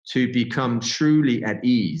to become truly at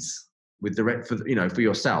ease with for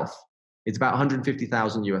yourself, it's about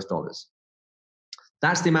 $150,000.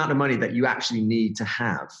 That's the amount of money that you actually need to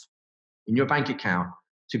have in your bank account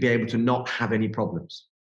to be able to not have any problems.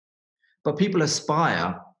 But people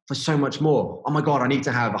aspire for so much more. Oh my God, I need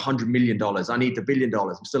to have $100 million. I need $1 billion.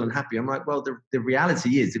 I'm still unhappy. I'm like, well, the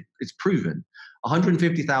reality is, it's proven.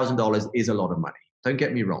 $150,000 is a lot of money. Don't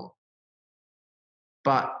get me wrong.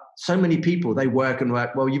 But so many people, they work and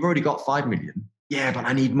work. Well, you've already got 5 million. Yeah, but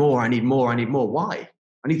I need more. Why?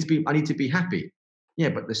 I need to be happy. Yeah,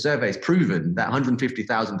 but the survey's proven that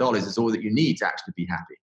 $150,000 is all that you need to actually be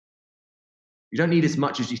happy. You don't need as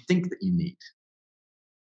much as you think that you need.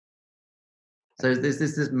 So there's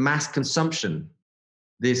this mass consumption,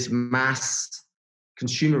 this mass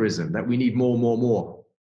consumerism that we need more.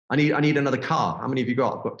 I need another car. How many have you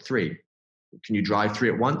got? I've got 3. Can you drive 3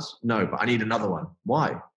 at once? No, but I need another one.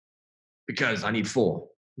 Why? Because I need 4.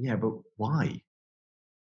 Yeah, but why?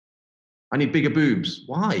 I need bigger boobs.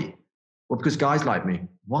 Why? Well, because guys like me.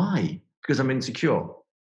 Why? Because I'm insecure.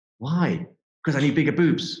 Why? Because I need bigger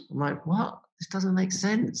boobs. I'm like, what? This doesn't make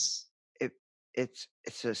sense. It's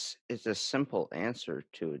a simple answer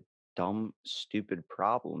to a dumb, stupid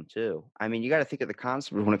problem too. I mean, you got to think of the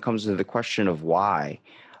concept when it comes to the question of why.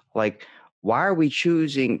 Like, why are we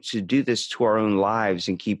choosing to do this to our own lives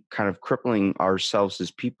and keep kind of crippling ourselves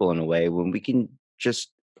as people in a way when we can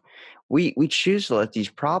just we choose to let these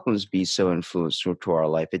problems be so influential to our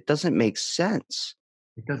life? It doesn't make sense.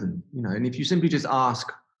 It doesn't, and if you simply just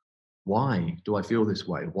ask, why do I feel this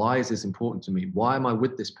way? Why is this important to me? Why am I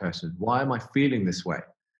with this person? Why am I feeling this way?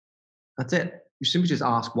 That's it. You simply just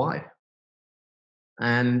ask why.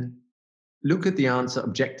 And look at the answer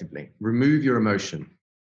objectively. Remove your emotion.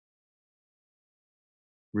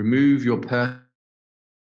 Remove your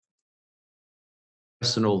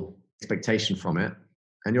personal expectation from it,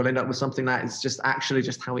 and you'll end up with something that is just actually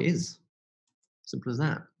just how it is. Simple as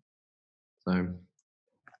that. So,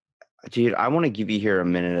 dude, I want to give you here a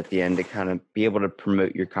minute at the end to kind of be able to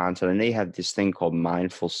promote your content. I know you have this thing called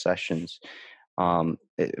mindful sessions. Am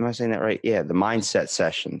I saying that right? Yeah, the mindset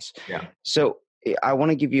sessions. Yeah. So I want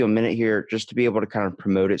to give you a minute here just to be able to kind of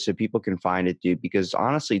promote it so people can find it, dude, because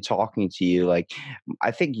honestly, talking to you, like, I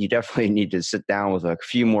think you definitely need to sit down with a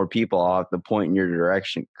few more people. I'll have to point in your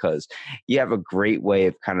direction because you have a great way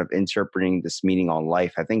of kind of interpreting this meaning on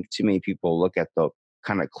life. I think too many people look at the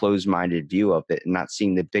kind of closed-minded view of it and not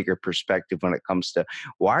seeing the bigger perspective when it comes to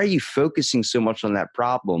why are you focusing so much on that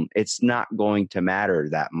problem? It's not going to matter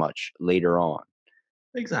that much later on.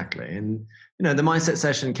 Exactly. And, the mindset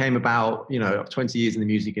session came about, 20 years in the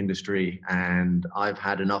music industry, and I've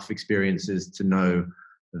had enough experiences to know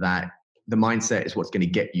that the mindset is what's going to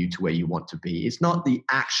get you to where you want to be. It's not the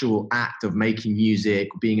actual act of making music,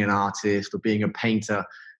 being an artist, or being a painter.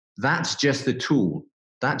 That's just the tool.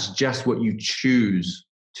 That's just what you choose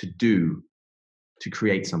to do to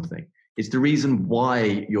create something. It's the reason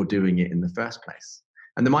why you're doing it in the first place.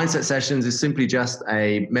 And the mindset sessions is simply just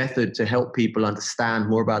a method to help people understand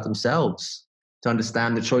more about themselves, to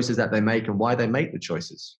understand the choices that they make and why they make the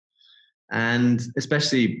choices. And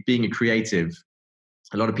especially being a creative,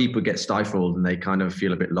 a lot of people get stifled and they kind of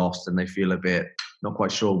feel a bit lost and they feel a bit not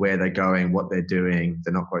quite sure where they're going, what they're doing.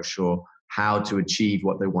 They're not quite sure how to achieve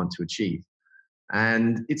what they want to achieve.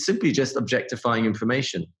 And it's simply just objectifying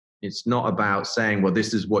information. It's not about saying, well,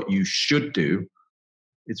 this is what you should do.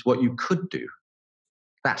 It's what you could do.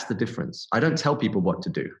 That's the difference. I don't tell people what to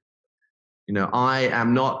do. I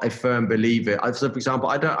am not a firm believer. So, for example,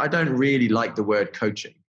 I don't really like the word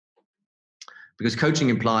coaching because coaching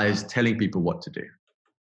implies telling people what to do.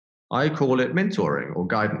 I call it mentoring or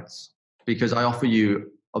guidance because I offer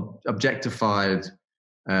you objectified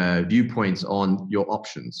viewpoints on your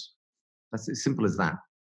options. That's as simple as that.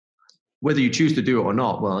 Whether you choose to do it or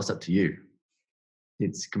not, well, it's up to you.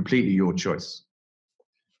 It's completely your choice.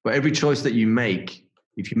 But every choice that you make,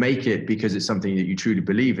 if you make it because it's something that you truly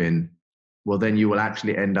believe in, well, then you will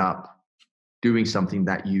actually end up doing something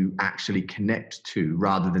that you actually connect to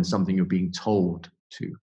rather than something you're being told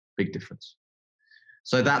to. Big difference.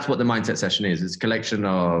 So that's what the mindset session is. It's a collection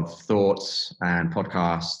of thoughts and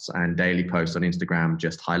podcasts and daily posts on Instagram,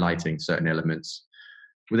 just highlighting certain elements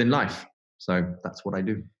within life. So that's what I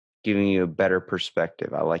do. Giving you a better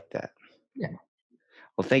perspective. I like that. Yeah.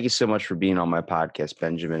 Well, thank you so much for being on my podcast,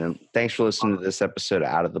 Benjamin. And thanks for listening to this episode of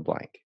Out of the Blank.